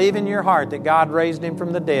and believe in your heart that God raised Him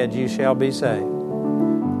from the dead, you shall be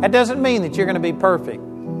saved. That doesn't mean that you're going to be perfect,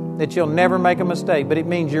 that you'll never make a mistake, but it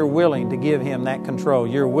means you're willing to give Him that control.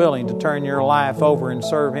 You're willing to turn your life over and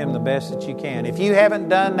serve Him the best that you can. If you haven't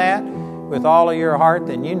done that with all of your heart,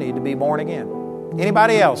 then you need to be born again.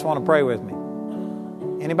 Anybody else want to pray with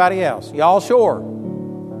me? Anybody else? Y'all sure?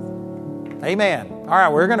 Amen. All right,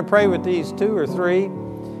 we're going to pray with these 2 or 3.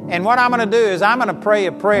 And what I'm going to do is I'm going to pray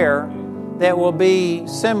a prayer that will be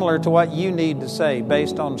similar to what you need to say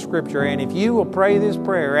based on Scripture. And if you will pray this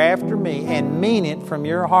prayer after me and mean it from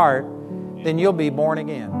your heart, then you'll be born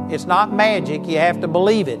again. It's not magic. You have to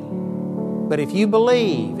believe it. But if you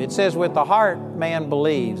believe, it says with the heart man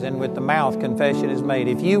believes and with the mouth confession is made.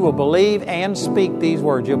 If you will believe and speak these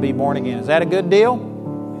words, you'll be born again. Is that a good deal?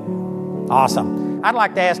 Awesome. I'd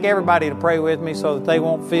like to ask everybody to pray with me so that they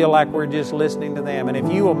won't feel like we're just listening to them. And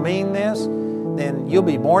if you will mean this, then you'll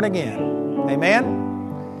be born again.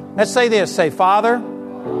 Amen? Let's say this. Say, Father,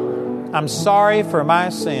 I'm sorry for my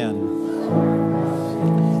sin.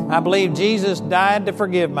 I believe Jesus died to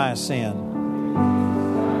forgive my sin.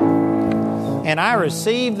 And I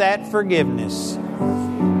receive that forgiveness.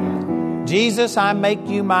 Jesus, I make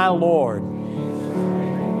you my Lord.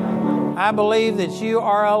 I believe that you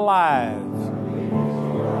are alive,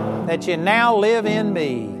 that you now live in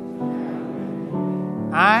me.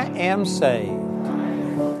 I am saved.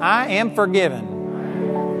 I am forgiven.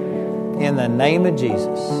 In the name of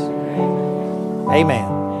Jesus.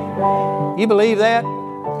 Amen. You believe that?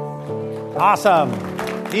 Awesome.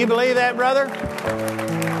 Do you believe that, brother?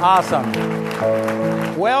 Awesome.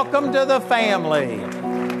 Welcome to the family.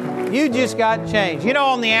 You just got changed.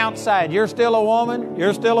 On the outside, you're still a woman,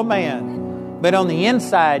 you're still a man. But on the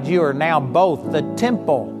inside, you are now both the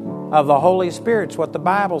temple of the Holy Spirit. It's what the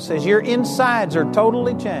Bible says. Your insides are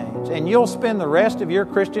totally changed. And you'll spend the rest of your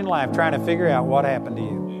Christian life trying to figure out what happened to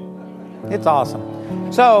you. It's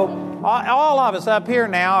awesome. So, all of us up here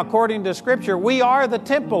now, according to Scripture, we are the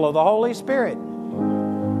temple of the Holy Spirit.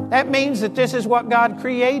 That means that this is what God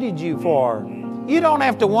created you for. You don't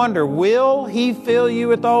have to wonder, will He fill you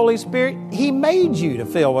with the Holy Spirit? He made you to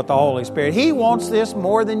fill with the Holy Spirit. He wants this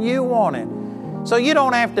more than you want it. So you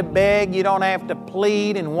don't have to beg, you don't have to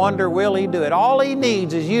plead and wonder, will He do it? All He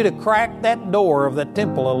needs is you to crack that door of the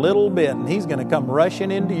temple a little bit, and He's going to come rushing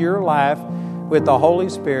into your life with the Holy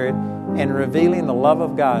Spirit and revealing the love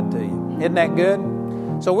of God to you. Isn't that good?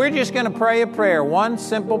 So we're just going to pray a prayer, one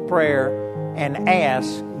simple prayer,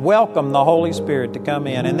 and welcome the Holy Spirit to come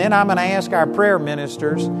in. And then I'm going to ask our prayer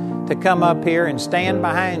ministers to come up here and stand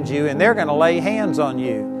behind you, and they're going to lay hands on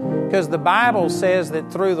you. Because the Bible says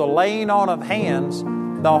that through the laying on of hands,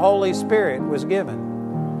 the Holy Spirit was given.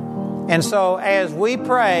 And so as we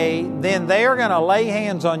pray, then they are going to lay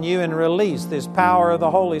hands on you and release this power of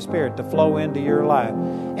the Holy Spirit to flow into your life.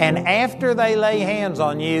 And after they lay hands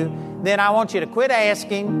on you, then I want you to quit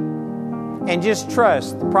asking and just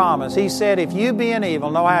trust the promise. He said, if you being evil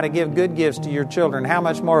know how to give good gifts to your children, how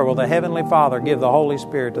much more will the Heavenly Father give the Holy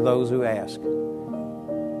Spirit to those who ask?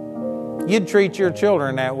 You'd treat your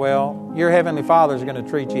children that well, your Heavenly Father is going to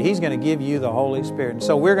treat you. He's going to give you the Holy Spirit. And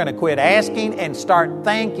so we're going to quit asking and start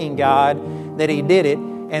thanking God that He did it.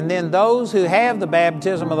 And then those who have the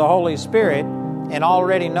baptism of the Holy Spirit and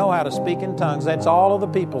already know how to speak in tongues, that's all of the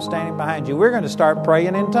people standing behind you. We're going to start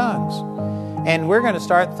praying in tongues. And we're going to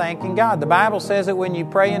start thanking God. The Bible says that when you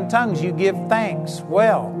pray in tongues, you give thanks.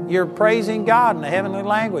 Well, you're praising God in a heavenly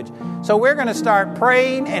language. So we're going to start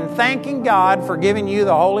praying and thanking God for giving you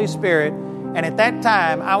the Holy Spirit. And at that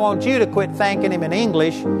time, I want you to quit thanking Him in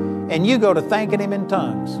English and you go to thanking Him in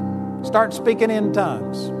tongues. Start speaking in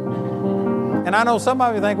tongues. And I know some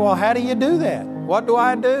of you think, well, how do you do that? What do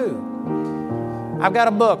I do? I've got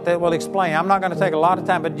a book that will explain. I'm not going to take a lot of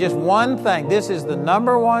time, but just one thing. This is the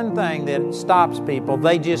number one thing that stops people.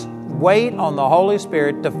 They just wait on the Holy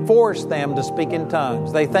Spirit to force them to speak in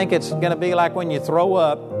tongues. They think it's going to be like when you throw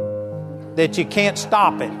up, that you can't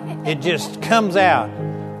stop it. It just comes out.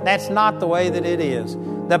 That's not the way that it is.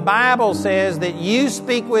 The Bible says that you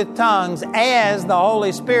speak with tongues as the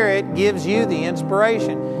Holy Spirit gives you the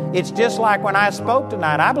inspiration. It's just like when I spoke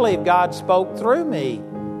tonight. I believe God spoke through me.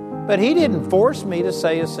 But He didn't force me to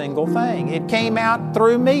say a single thing. It came out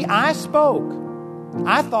through me. I spoke.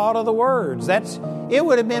 I thought of the words. It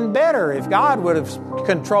would have been better if God would have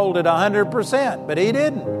controlled it 100%, but He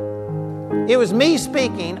didn't. It was me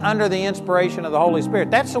speaking under the inspiration of the Holy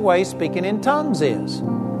Spirit. That's the way speaking in tongues is.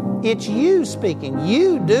 It's you speaking.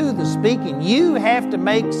 You do the speaking. You have to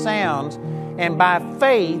make sounds and by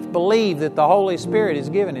faith believe that the Holy Spirit is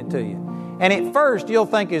giving it to you. And at first you'll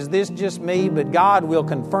think, is this just me? But God will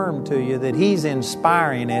confirm to you that He's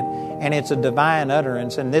inspiring it and it's a divine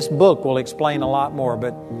utterance. And this book will explain a lot more.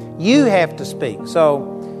 But you have to speak.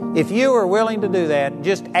 So if you are willing to do that,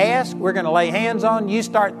 just ask. We're going to lay hands on you.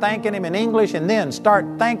 Start thanking Him in English and then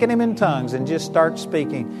start thanking Him in tongues and just start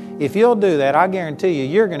speaking. If you'll do that, I guarantee you,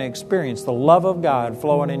 you're going to experience the love of God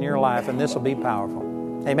flowing in your life, and this will be powerful.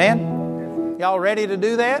 Amen? Y'all ready to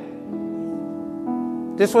do that?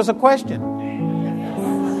 This was a question.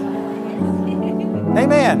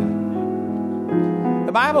 Amen.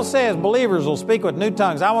 The Bible says believers will speak with new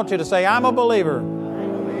tongues. I want you to say, I'm a believer,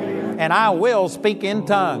 and I will speak in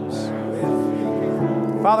tongues.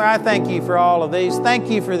 Father, I thank You for all of these. Thank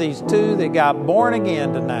You for these two that got born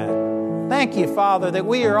again tonight. Thank You, Father, that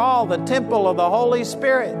we are all the temple of the Holy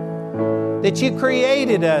Spirit, that You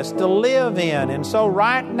created us to live in. And so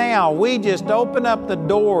right now, we just open up the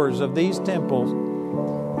doors of these temples.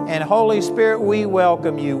 And Holy Spirit, we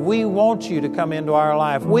welcome You. We want You to come into our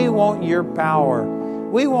life. We want Your power.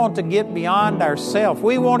 We want to get beyond ourselves.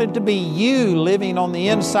 We want it to be You living on the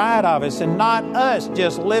inside of us and not us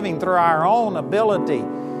just living through our own ability.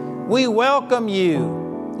 We welcome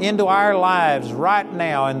You into our lives right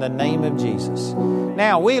now in the name of Jesus.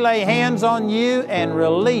 Now we lay hands on you and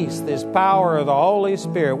release this power of the Holy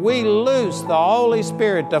Spirit. We loose the Holy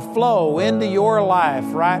Spirit to flow into your life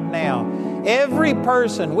right now. Every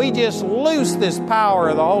person, we just loose this power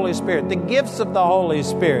of the Holy Spirit, the gifts of the Holy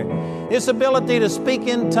Spirit, this ability to speak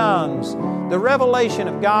in tongues, the revelation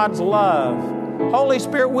of God's love. Holy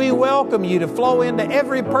Spirit, we welcome You to flow into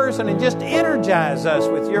every person and just energize us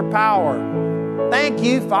with Your power. Thank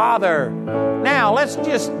You, Father. Now, let's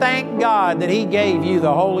just thank God that He gave you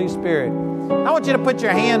the Holy Spirit. I want you to put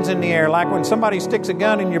your hands in the air like when somebody sticks a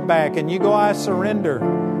gun in your back and you go, I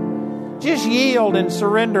surrender. Just yield and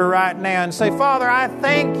surrender right now and say, Father, I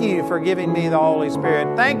thank You for giving me the Holy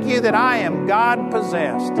Spirit. Thank You that I am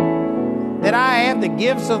God-possessed, that I have the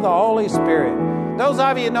gifts of the Holy Spirit. Those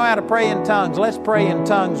of you who know how to pray in tongues, let's pray in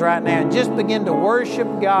tongues right now and just begin to worship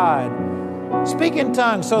God. Speak in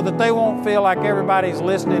tongues so that they won't feel like everybody's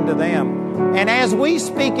listening to them. And as we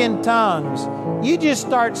speak in tongues, you just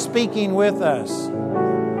start speaking with us.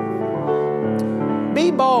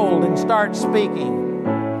 Be bold and start speaking.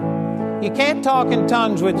 You can't talk in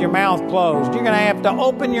tongues with your mouth closed. You're going to have to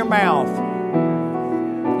open your mouth.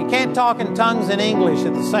 You can't talk in tongues in English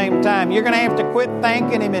at the same time. You're going to have to quit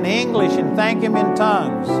thanking Him in English and thank Him in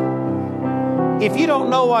tongues. If you don't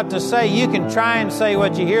know what to say, you can try and say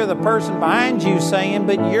what you hear the person behind you saying,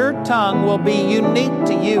 but your tongue will be unique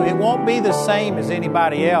to you. It won't be the same as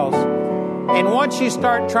anybody else. And once you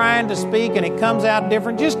start trying to speak and it comes out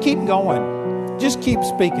different, just keep going. Just keep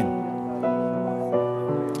speaking.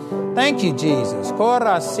 Thank you, Jesus. Don't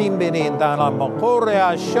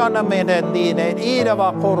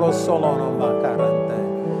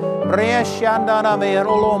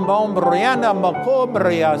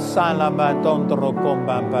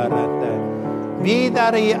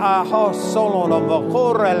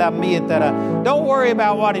worry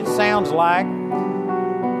about what it sounds like.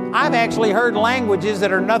 I've actually heard languages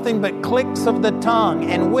that are nothing but clicks of the tongue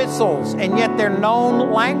and whistles, and yet they're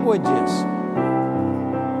known languages.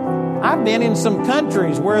 I've been in some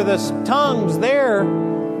countries where the tongues there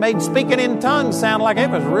made speaking in tongues sound like it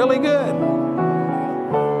was really good.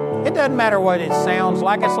 It doesn't matter what it sounds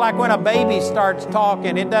like. It's like when a baby starts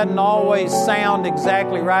talking, it doesn't always sound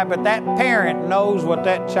exactly right, but that parent knows what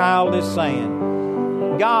that child is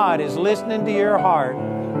saying. God is listening to your heart.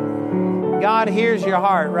 God hears your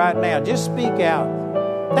heart right now. Just speak out.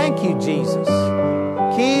 Thank you, Jesus.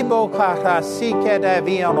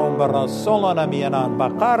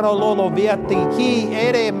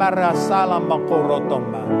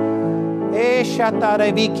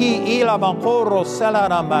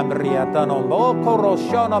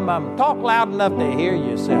 Talk loud enough to hear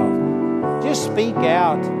yourself. Just speak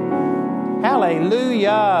out.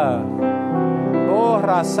 Hallelujah.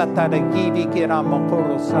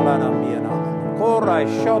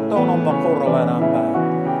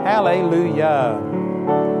 Hallelujah.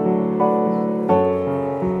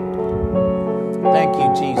 Thank you,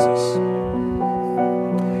 Jesus.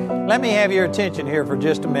 Let me have your attention here for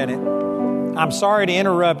just a minute. I'm sorry to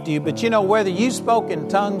interrupt you, but you know, whether you spoke in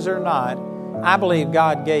tongues or not, I believe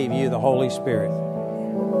God gave you the Holy Spirit.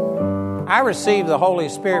 I received the Holy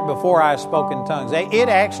Spirit before I spoke in tongues. It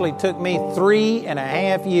actually took me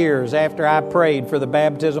 3.5 years after I prayed for the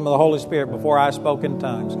baptism of the Holy Spirit before I spoke in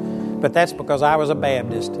tongues. But that's because I was a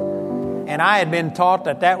Baptist. And I had been taught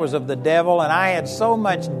that that was of the devil, and I had so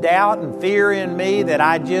much doubt and fear in me that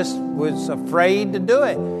I just was afraid to do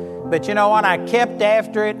it. But you know what? I kept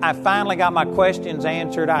after it. I finally got my questions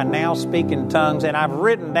answered. I now speak in tongues, and I've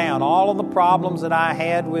written down all of the problems that I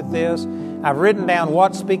had with this. I've written down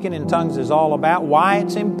what speaking in tongues is all about, why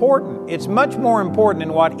it's important. It's much more important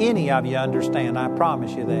than what any of you understand. I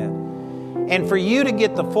promise you that. And for you to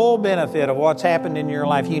get the full benefit of what's happened in your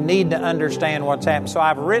life, you need to understand what's happened. So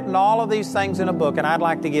I've written all of these things in a book, and I'd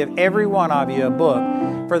like to give every one of you a book.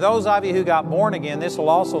 For those of you who got born again, this will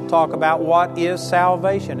also talk about what is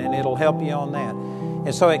salvation, and it'll help you on that.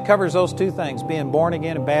 And so it covers those two things, being born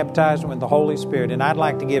again and baptized with the Holy Spirit. And I'd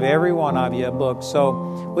like to give every one of you a book. So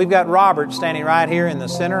we've got Robert standing right here in the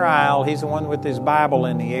center aisle. He's the one with his Bible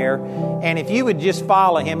in the air. And if you would just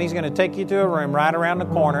follow him, he's going to take you to a room right around the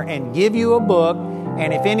corner and give you a book.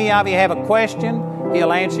 And if any of you have a question,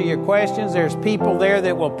 he'll answer your questions. There's people there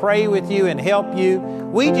that will pray with you and help you.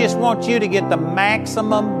 We just want you to get the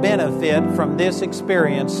maximum benefit from this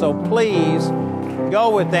experience. So please go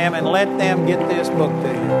with them and let them get this book to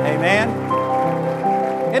you. Amen?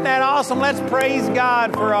 Isn't that awesome? Let's praise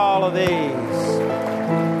God for all of these.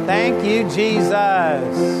 Thank you, Jesus.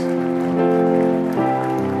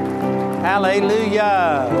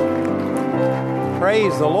 Hallelujah.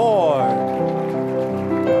 Praise the Lord.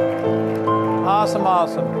 Awesome,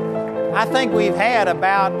 awesome. I think we've had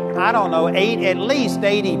about, at least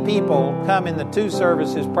 80 people come in the 2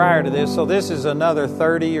 services prior to this. So this is another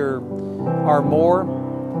 30 or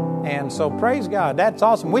more. And so praise God. That's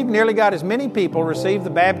awesome. We've nearly got as many people receive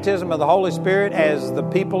the baptism of the Holy Spirit as the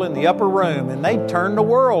people in the upper room, and they turned the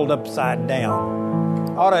world upside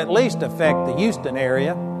down. Ought to at least affect the Houston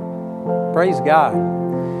area. Praise God.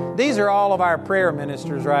 These are all of our prayer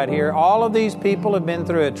ministers right here. All of these people have been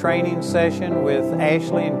through a training session with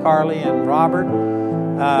Ashley and Carly and Robert.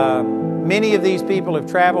 Many of these people have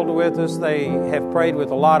traveled with us. They have prayed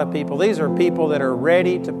with a lot of people. These are people that are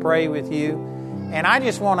ready to pray with you. And I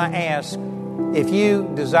just want to ask, if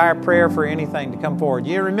you desire prayer for anything, to come forward.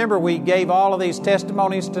 You remember we gave all of these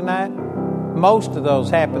testimonies tonight? Most of those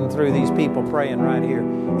happened through these people praying right here.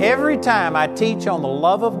 Every time I teach on the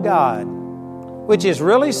love of God, which is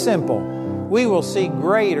really simple, we will see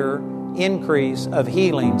greater increase of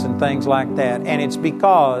healings and things like that. And it's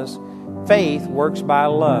because faith works by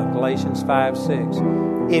love, Galatians 5:6.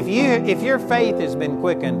 If your faith has been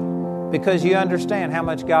quickened because you understand how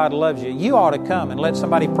much God loves you, you ought to come and let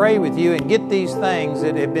somebody pray with you and get these things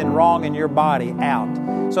that have been wrong in your body out.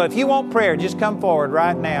 So if you want prayer, just come forward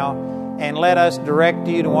right now and let us direct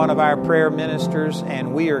you to one of our prayer ministers,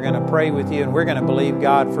 and we are going to pray with you, and we're going to believe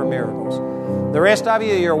God for miracles. The rest of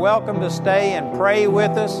you, you're welcome to stay and pray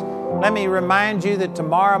with us. Let me remind you that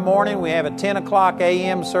tomorrow morning we have a 10 o'clock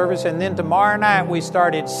a.m. service, and then tomorrow night we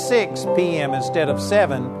start at 6 p.m. instead of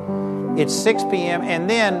 7. It's 6 p.m. And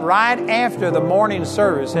then right after the morning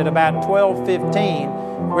service at about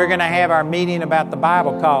 12:15, we're going to have our meeting about the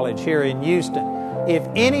Bible College here in Houston. If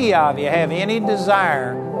any of you have any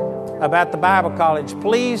desire about the Bible College,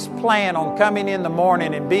 please plan on coming in the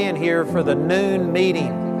morning and being here for the noon meeting.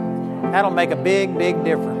 That'll make a big, big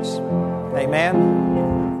difference.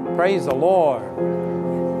 Amen. Praise the Lord.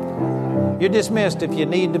 You're dismissed if you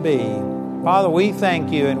need to be. Father, we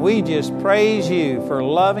thank you and we just praise you for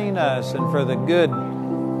loving us and for the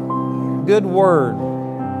good word.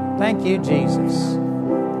 Thank you, Jesus.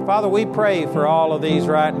 Father, we pray for all of these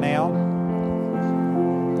right now.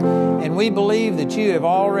 And we believe that you have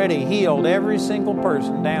already healed every single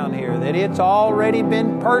person down here, that it's already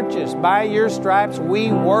been purchased. By your stripes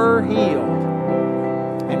we were healed.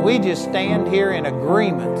 And we just stand here in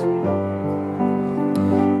agreement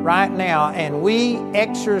right now, and we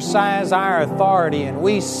exercise our authority, and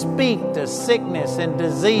we speak to sickness and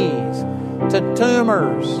disease, to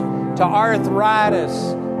tumors, to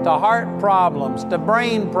arthritis, to heart problems, to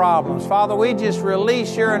brain problems. Father, we just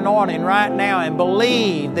release your anointing right now and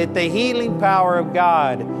believe that the healing power of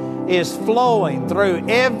God is flowing through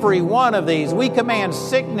every one of these. We command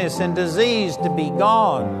sickness and disease to be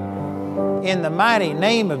gone in the mighty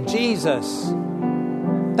name of Jesus.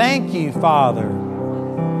 Thank you, Father.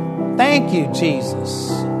 Thank you, Jesus.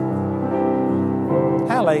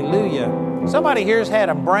 Hallelujah. Somebody here's had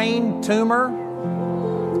a brain tumor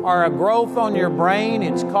or a growth on your brain.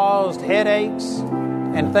 It's caused headaches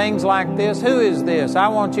and things like this. Who is this? I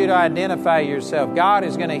want you to identify yourself. God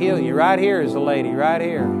is going to heal you. Right here is a lady, right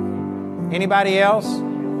here. Anybody else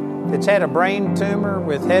that's had a brain tumor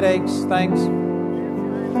with headaches, things?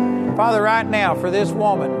 Father, right now for this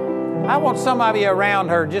woman, I want some of you around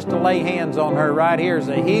her just to lay hands on her. Right here is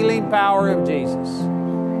the healing power of Jesus.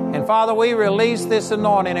 And Father, we release this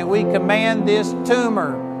anointing and we command this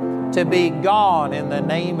tumor to be gone in the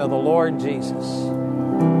name of the Lord Jesus.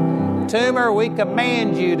 Tumor, we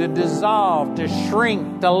command you to dissolve, to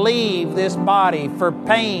shrink, to leave this body, for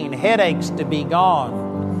pain, headaches to be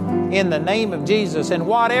gone in the name of Jesus. And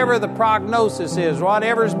whatever the prognosis is,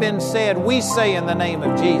 whatever's been said, we say in the name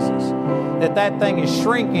of Jesus that thing is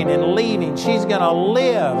shrinking and leaving. She's going to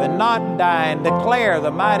live and not die and declare the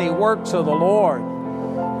mighty works of the Lord.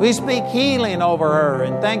 We speak healing over her,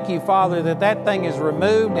 and thank you, Father, that thing is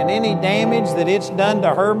removed, and any damage that it's done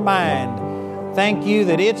to her mind, thank you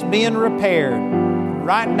that it's being repaired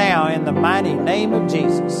right now in the mighty name of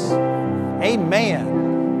Jesus.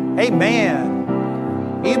 Amen.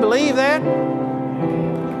 Amen. You believe that?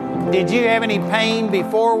 Did you have any pain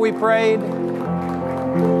before we prayed?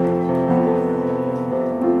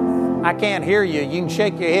 I can't hear you. You can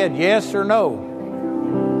shake your head yes or no.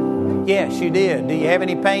 Yes, you did. Do you have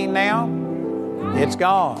any pain now? It's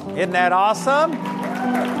gone. Isn't that awesome?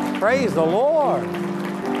 Praise the Lord.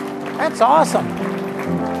 That's awesome.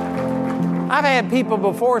 I've had people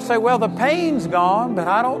before say, well, the pain's gone, but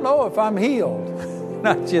I don't know if I'm healed. And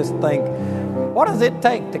I just think, what does it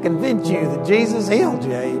take to convince you that Jesus healed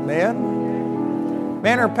you? Amen.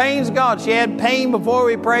 Man, her pain's gone. She had pain before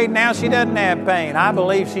we prayed. Now she doesn't have pain. I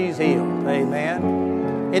believe she's healed.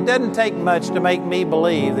 Amen. It doesn't take much to make me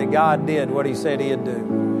believe that God did what He said He'd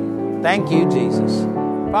do. Thank you, Jesus.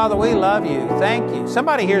 Father, we love you. Thank you.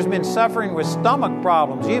 Somebody here's been suffering with stomach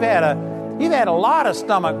problems. You've had a lot of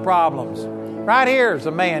stomach problems. Right here's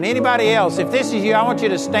a man. Anybody else? If this is you, I want you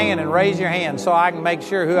to stand and raise your hand so I can make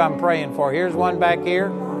sure who I'm praying for. Here's one back here.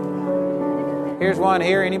 Here's one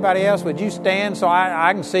here. Anybody else? Would you stand so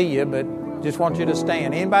I can see you, but just want you to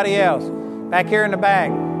stand. Anybody else? Back here in the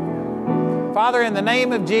back. Father, in the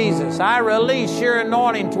name of Jesus, I release your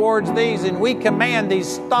anointing towards these, and we command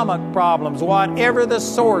these stomach problems, whatever the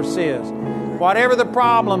source is, whatever the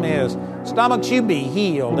problem is, stomachs, you be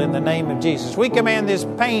healed in the name of Jesus. We command this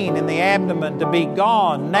pain in the abdomen to be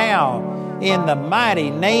gone now in the mighty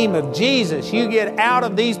name of Jesus. You get out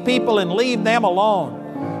of these people and leave them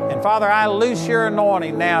alone. And Father, I loose your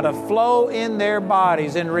anointing now to flow in their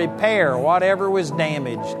bodies and repair whatever was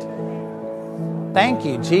damaged. Thank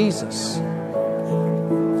you, Jesus.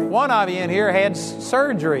 One of you in here had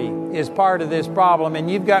surgery as part of this problem,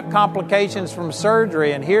 and you've got complications from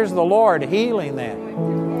surgery, and here's the Lord healing that.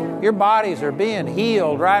 Your bodies are being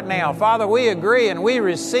healed right now. Father, we agree and we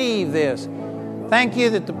receive this. Thank you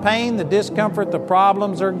that the pain, the discomfort, the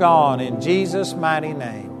problems are gone in Jesus' mighty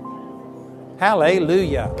name.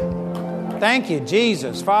 Hallelujah. Thank you,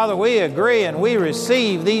 Jesus. Father, we agree and we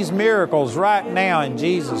receive these miracles right now in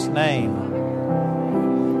Jesus' name.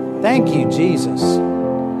 Thank you, Jesus. The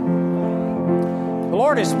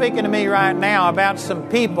Lord is speaking to me right now about some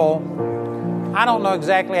people. I don't know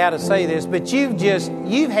exactly how to say this, but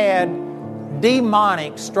you've had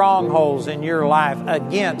demonic strongholds in your life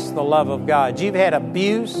against the love of God. You've had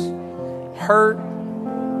abuse, hurt,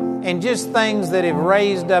 and just things that have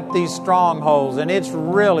raised up these strongholds, and it's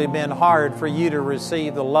really been hard for you to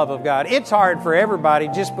receive the love of God. It's hard for everybody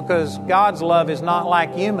just because God's love is not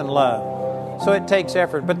like human love, so it takes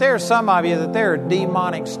effort. But there are some of you that there are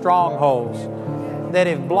demonic strongholds that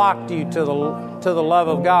have blocked you to the love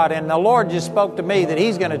of God, and the Lord just spoke to me that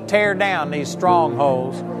He's going to tear down these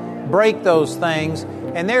strongholds, break those things,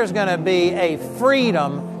 and there's going to be a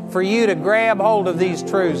freedom for you to grab hold of these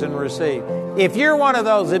truths and receive. If you're one of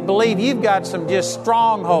those that believe you've got some just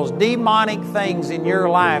strongholds, demonic things in your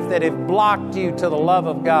life that have blocked you to the love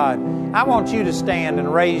of God, I want you to stand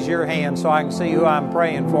and raise your hand so I can see who I'm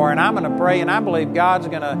praying for. And I'm going to pray, and I believe God's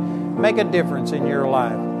going to make a difference in your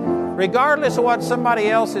life. Regardless of what somebody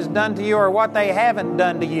else has done to you or what they haven't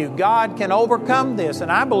done to you, God can overcome this.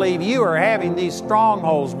 And I believe you are having these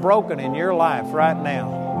strongholds broken in your life right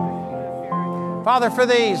now. Father, for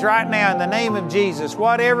these right now in the name of Jesus,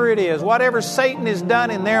 whatever it is, whatever Satan has done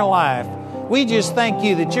in their life, we just thank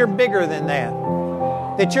you that you're bigger than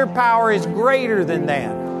that your power is greater than that.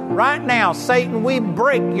 Right now, Satan, we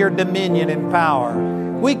break your dominion and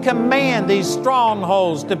power. We command these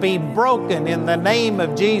strongholds to be broken in the name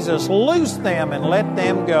of Jesus. Loose them and let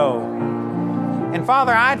them go. And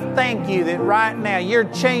Father, I thank you that right now you're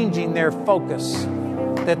changing their focus,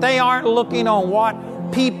 that they aren't looking on what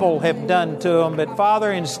people have done to them, but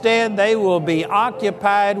Father, instead they will be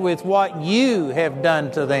occupied with what you have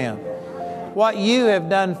done to them, what you have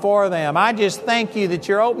done for them. I just thank you that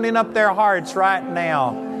you're opening up their hearts right now,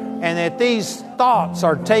 and that these thoughts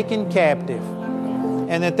are taken captive,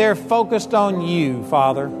 and that they're focused on you,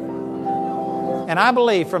 Father. And I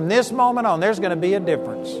believe from this moment on there's going to be a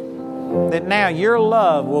difference, that now your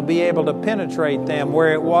love will be able to penetrate them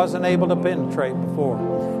where it wasn't able to penetrate before.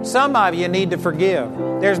 Some of you need to forgive.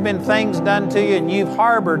 There's been things done to you and you've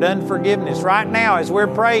harbored unforgiveness. Right now, as we're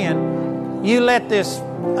praying, you let this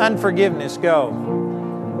unforgiveness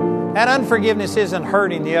go. That unforgiveness isn't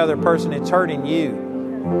hurting the other person, it's hurting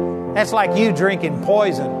you. That's like you drinking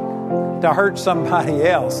poison to hurt somebody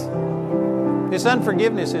else. This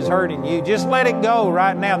unforgiveness is hurting you. Just let it go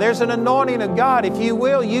right now. There's an anointing of God. If you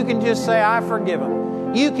will, you can just say, I forgive him.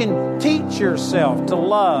 You can teach yourself to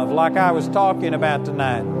love like I was talking about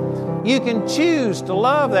tonight. You can choose to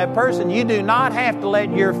love that person. You do not have to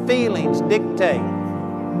let your feelings dictate.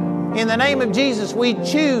 In the name of Jesus, we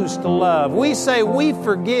choose to love. We say we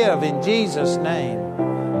forgive in Jesus' name.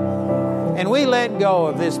 And we let go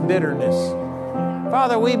of this bitterness.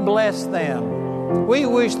 Father, we bless them. We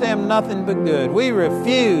wish them nothing but good. We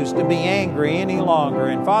refuse to be angry any longer.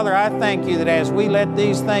 And Father, I thank you that as we let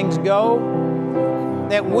these things go,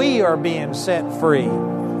 that we are being set free.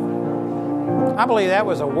 I believe that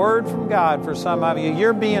was a word from God for some of you.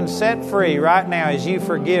 You're being set free right now as you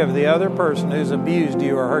forgive the other person who's abused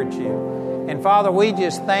you or hurt you. And Father, we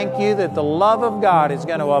just thank you that the love of God is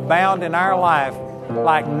going to abound in our life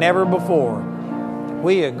like never before.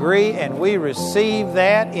 We agree and we receive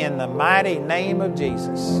that in the mighty name of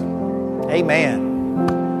Jesus.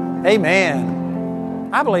 Amen. Amen.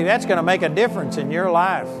 I believe that's going to make a difference in your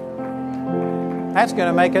life. That's going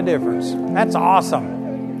to make a difference. That's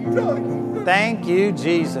awesome. Thank you,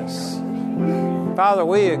 Jesus. Father,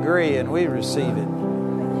 we agree and we receive it.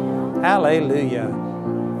 Hallelujah.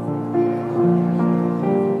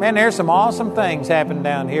 Man, there's some awesome things happening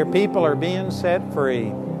down here. People are being set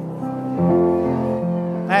free.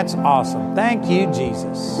 That's awesome. Thank you,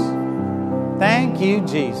 Jesus. Thank you,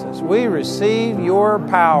 Jesus. We receive your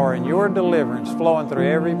power and your deliverance flowing through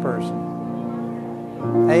every person.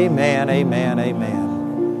 Amen, amen,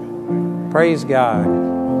 amen. Praise God.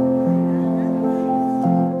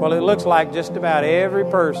 Well, it looks like just about every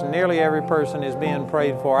person, nearly every person is being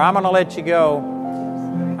prayed for. I'm going to let you go.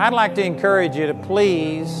 I'd like to encourage you to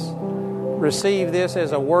please receive this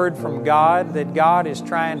as a word from God, that God is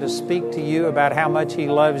trying to speak to you about how much He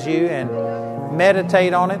loves you, and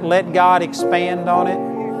meditate on it. Let God expand on it.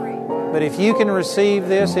 But if you can receive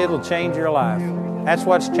this, it'll change your life. That's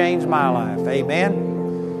what's changed my life. Amen.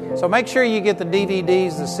 So make sure you get the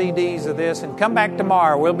DVDs, the CDs of this, and come back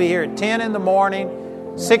tomorrow. We'll be here at 10 in the morning,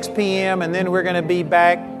 6 p.m., and then we're going to be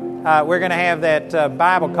back. We're going to have that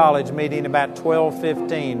Bible college meeting about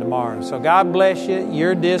 12:15 tomorrow. So God bless you.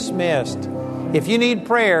 You're dismissed. If you need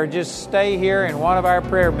prayer, just stay here and one of our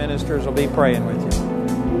prayer ministers will be praying with you.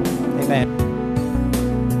 Amen.